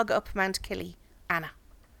slog up Mount Killy. Anna."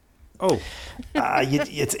 Oh,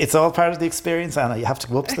 It's all part of the experience, Anna. You have to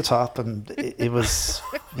go up to the top, and it was,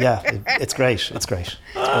 it's great. It's great.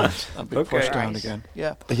 I'm being Okay. pushed down Right. again.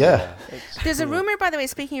 Yeah. Yeah. There's a rumour, by the way,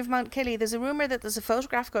 speaking of Mount Killy, there's a rumour that there's a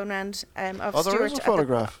photograph going around of Oh, there Stuart. is a at the-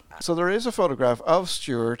 photograph. So there is a photograph of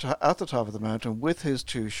Stuart at the top of the mountain with his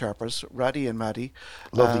 2 sharpers, Raddy and Maddie.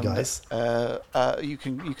 Lovely And, guys. You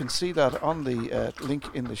can see that on the link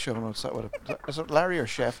in the show notes. Is it Larry or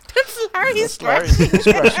Chef? Larry's It's Larry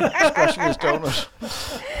scratching his donut.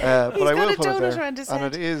 But He's I got will a put it donut there. around his And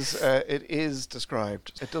head. it is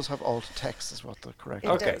described. It does have alt text, is what the correct. It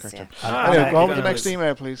Okay. does, yeah. Anyway, go on with the gonna next listen.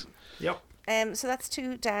 email, please. Yep. So that's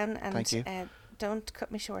 2 down, and Thank you. don't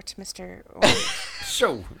cut me short, Mr.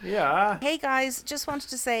 So, yeah. Hey guys, just wanted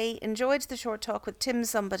to say, enjoyed the short talk with Tim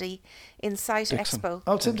somebody in Site Dixon. Expo,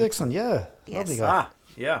 Oh, Tim Dixon, yeah. Yes. Lovely guy.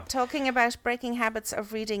 Yeah. talking about breaking habits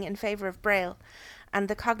of reading in favour of Braille and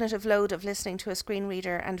the cognitive load of listening to a screen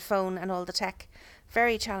reader and phone and all the tech.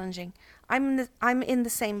 Very challenging. I'm in the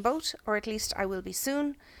same boat, or at least I will be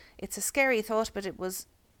soon. It's a scary thought, but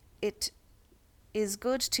it is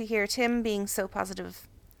good to hear Tim being so positive.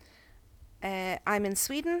 I'm in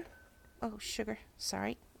Sweden. Oh, sugar.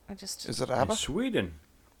 Sorry. Is it In ABBA? Sweden.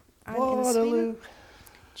 I'm in Sweden. Waterloo.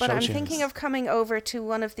 But Show I'm tunes. thinking of coming over to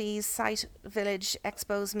one of these Site Village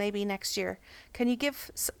expos maybe next year. Can you give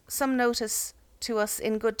some notice to us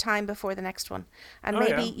in good time before the next one? And Oh,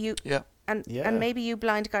 maybe yeah. you Yeah. Yeah. and maybe you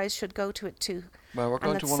blind guys should go to it too. Well, we're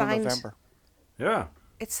going And to it's one in signed- November. Yeah.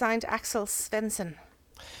 It's signed Axel Svensson.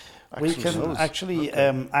 We can actually,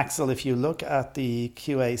 Axel, if you look at the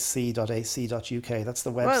qac.ac.uk, that's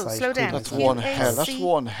the website. Whoa, slow down. That's one hell. That's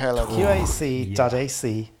one hell of a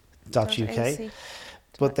qac.ac.uk.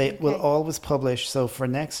 But they will always publish. So for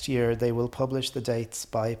next year, they will publish the dates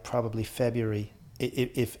by probably February,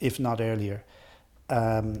 if not earlier.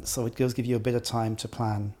 So it does give you a bit of time to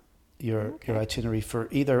plan your itinerary for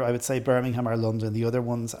either, I would say, Birmingham or London. The other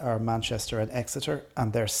ones are Manchester and Exeter,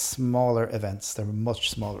 and they're smaller events. They're much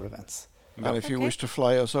smaller events. And if you wish to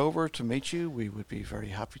fly us over to meet you, we would be very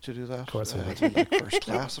happy to do that. Of course, we would. First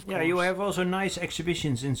class, of course. Yeah, you have also nice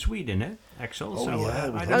exhibitions in Sweden, eh, Axel? Oh, so, yeah.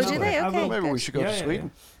 I Oh, don't do know. they? I Okay. will- Maybe we should go to Sweden.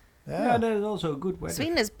 Yeah, there's also good weather.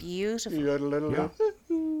 Sweden is beautiful. You had a little. Yeah.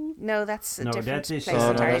 No, that's a No, different that is, place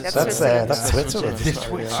no, entirely. that's Switzerland. That's Switzerland.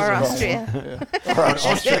 Or Austria.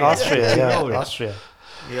 Austria, yeah. Austria.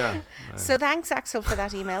 Yeah. So thanks, Axel, for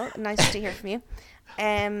that email. Nice to hear from you.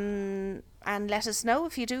 And let us know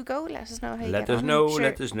if you do go. Let us know how you Let get us on. know, Sure,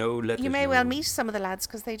 let us know, let us know. you may well meet some of the lads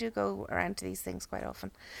because they do go around to these things quite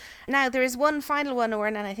often. Now there is one final one,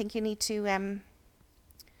 Oren, and I think you need to.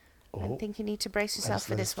 I think you need to brace yourself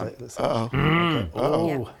for this one. Uh-oh.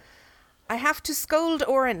 Yeah. I have to scold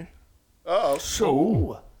Oren. Uh-oh.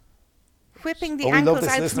 So, Whipping the Oh, we love ankles this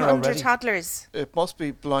out from listener under already. toddlers. It must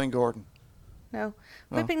be Blind Gordon. No.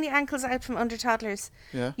 Whipping the ankles out from under toddlers.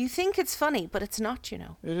 Yeah. You think it's funny, but it's not, you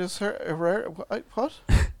know. It is her. What?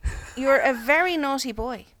 You're a very naughty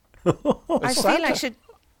boy. I feel I Santa. should.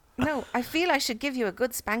 No, I feel I should give you a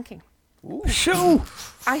good spanking. so.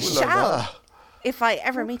 I shall, if I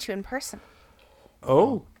ever meet you in person.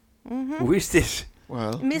 Oh, who is this?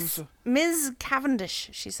 Well, Ms. Cavendish,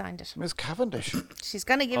 she signed it. Miss Cavendish. She's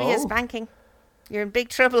going to give you a spanking. You're in big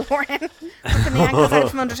trouble, Warren. Whipping the ankles out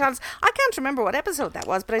from under toddlers. I can't remember what episode that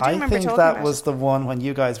was, but I do remember think talking that about was it. the one when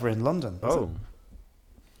you guys were in London. Was it?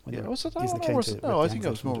 When Yeah, you was it? used the No, cane was to it? rip No, the I think it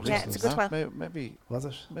ankles was more from Yeah, recent it's a than good that. one. Maybe Was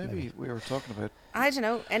it? we were talking about. I don't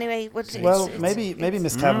know. Anyway, Well, maybe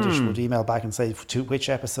Miss Cavendish would email back and say to which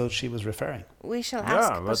episode she was referring. we shall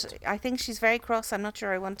ask, Yeah, but I think she's very cross. I'm not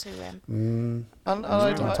sure I want to. And Don't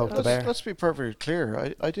talk to Bear. let's be perfectly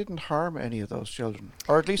clear. I didn't harm any of those children,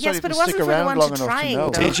 or at least Yes, I but didn't it wasn't stick for the around one long to enough to trying, know.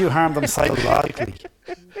 though. Did you harm them psychologically?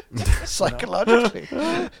 Psychologically.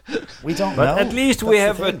 We don't But know. at least we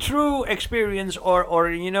That's the have a thing. true experience or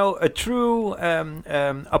a true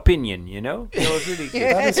opinion, So it's really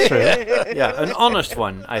good. That is true. Yeah, an honest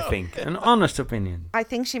one, I think. An honest opinion. I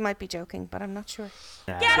think she might be joking, but I'm not sure.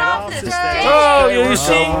 Get off the stage! Oh, you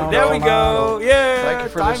see? on, There we come go. Yeah, Thank you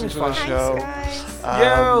for time listening is to the fine. show. Thanks, guys.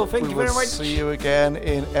 Yo, thank we you very will much. See you again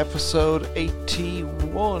in episode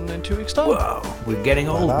 81 in 2 weeks' time. Whoa, we're getting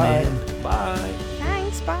old, Bye. man. Bye.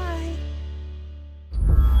 Thanks, bye.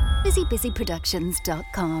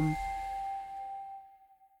 busybusyproductions.com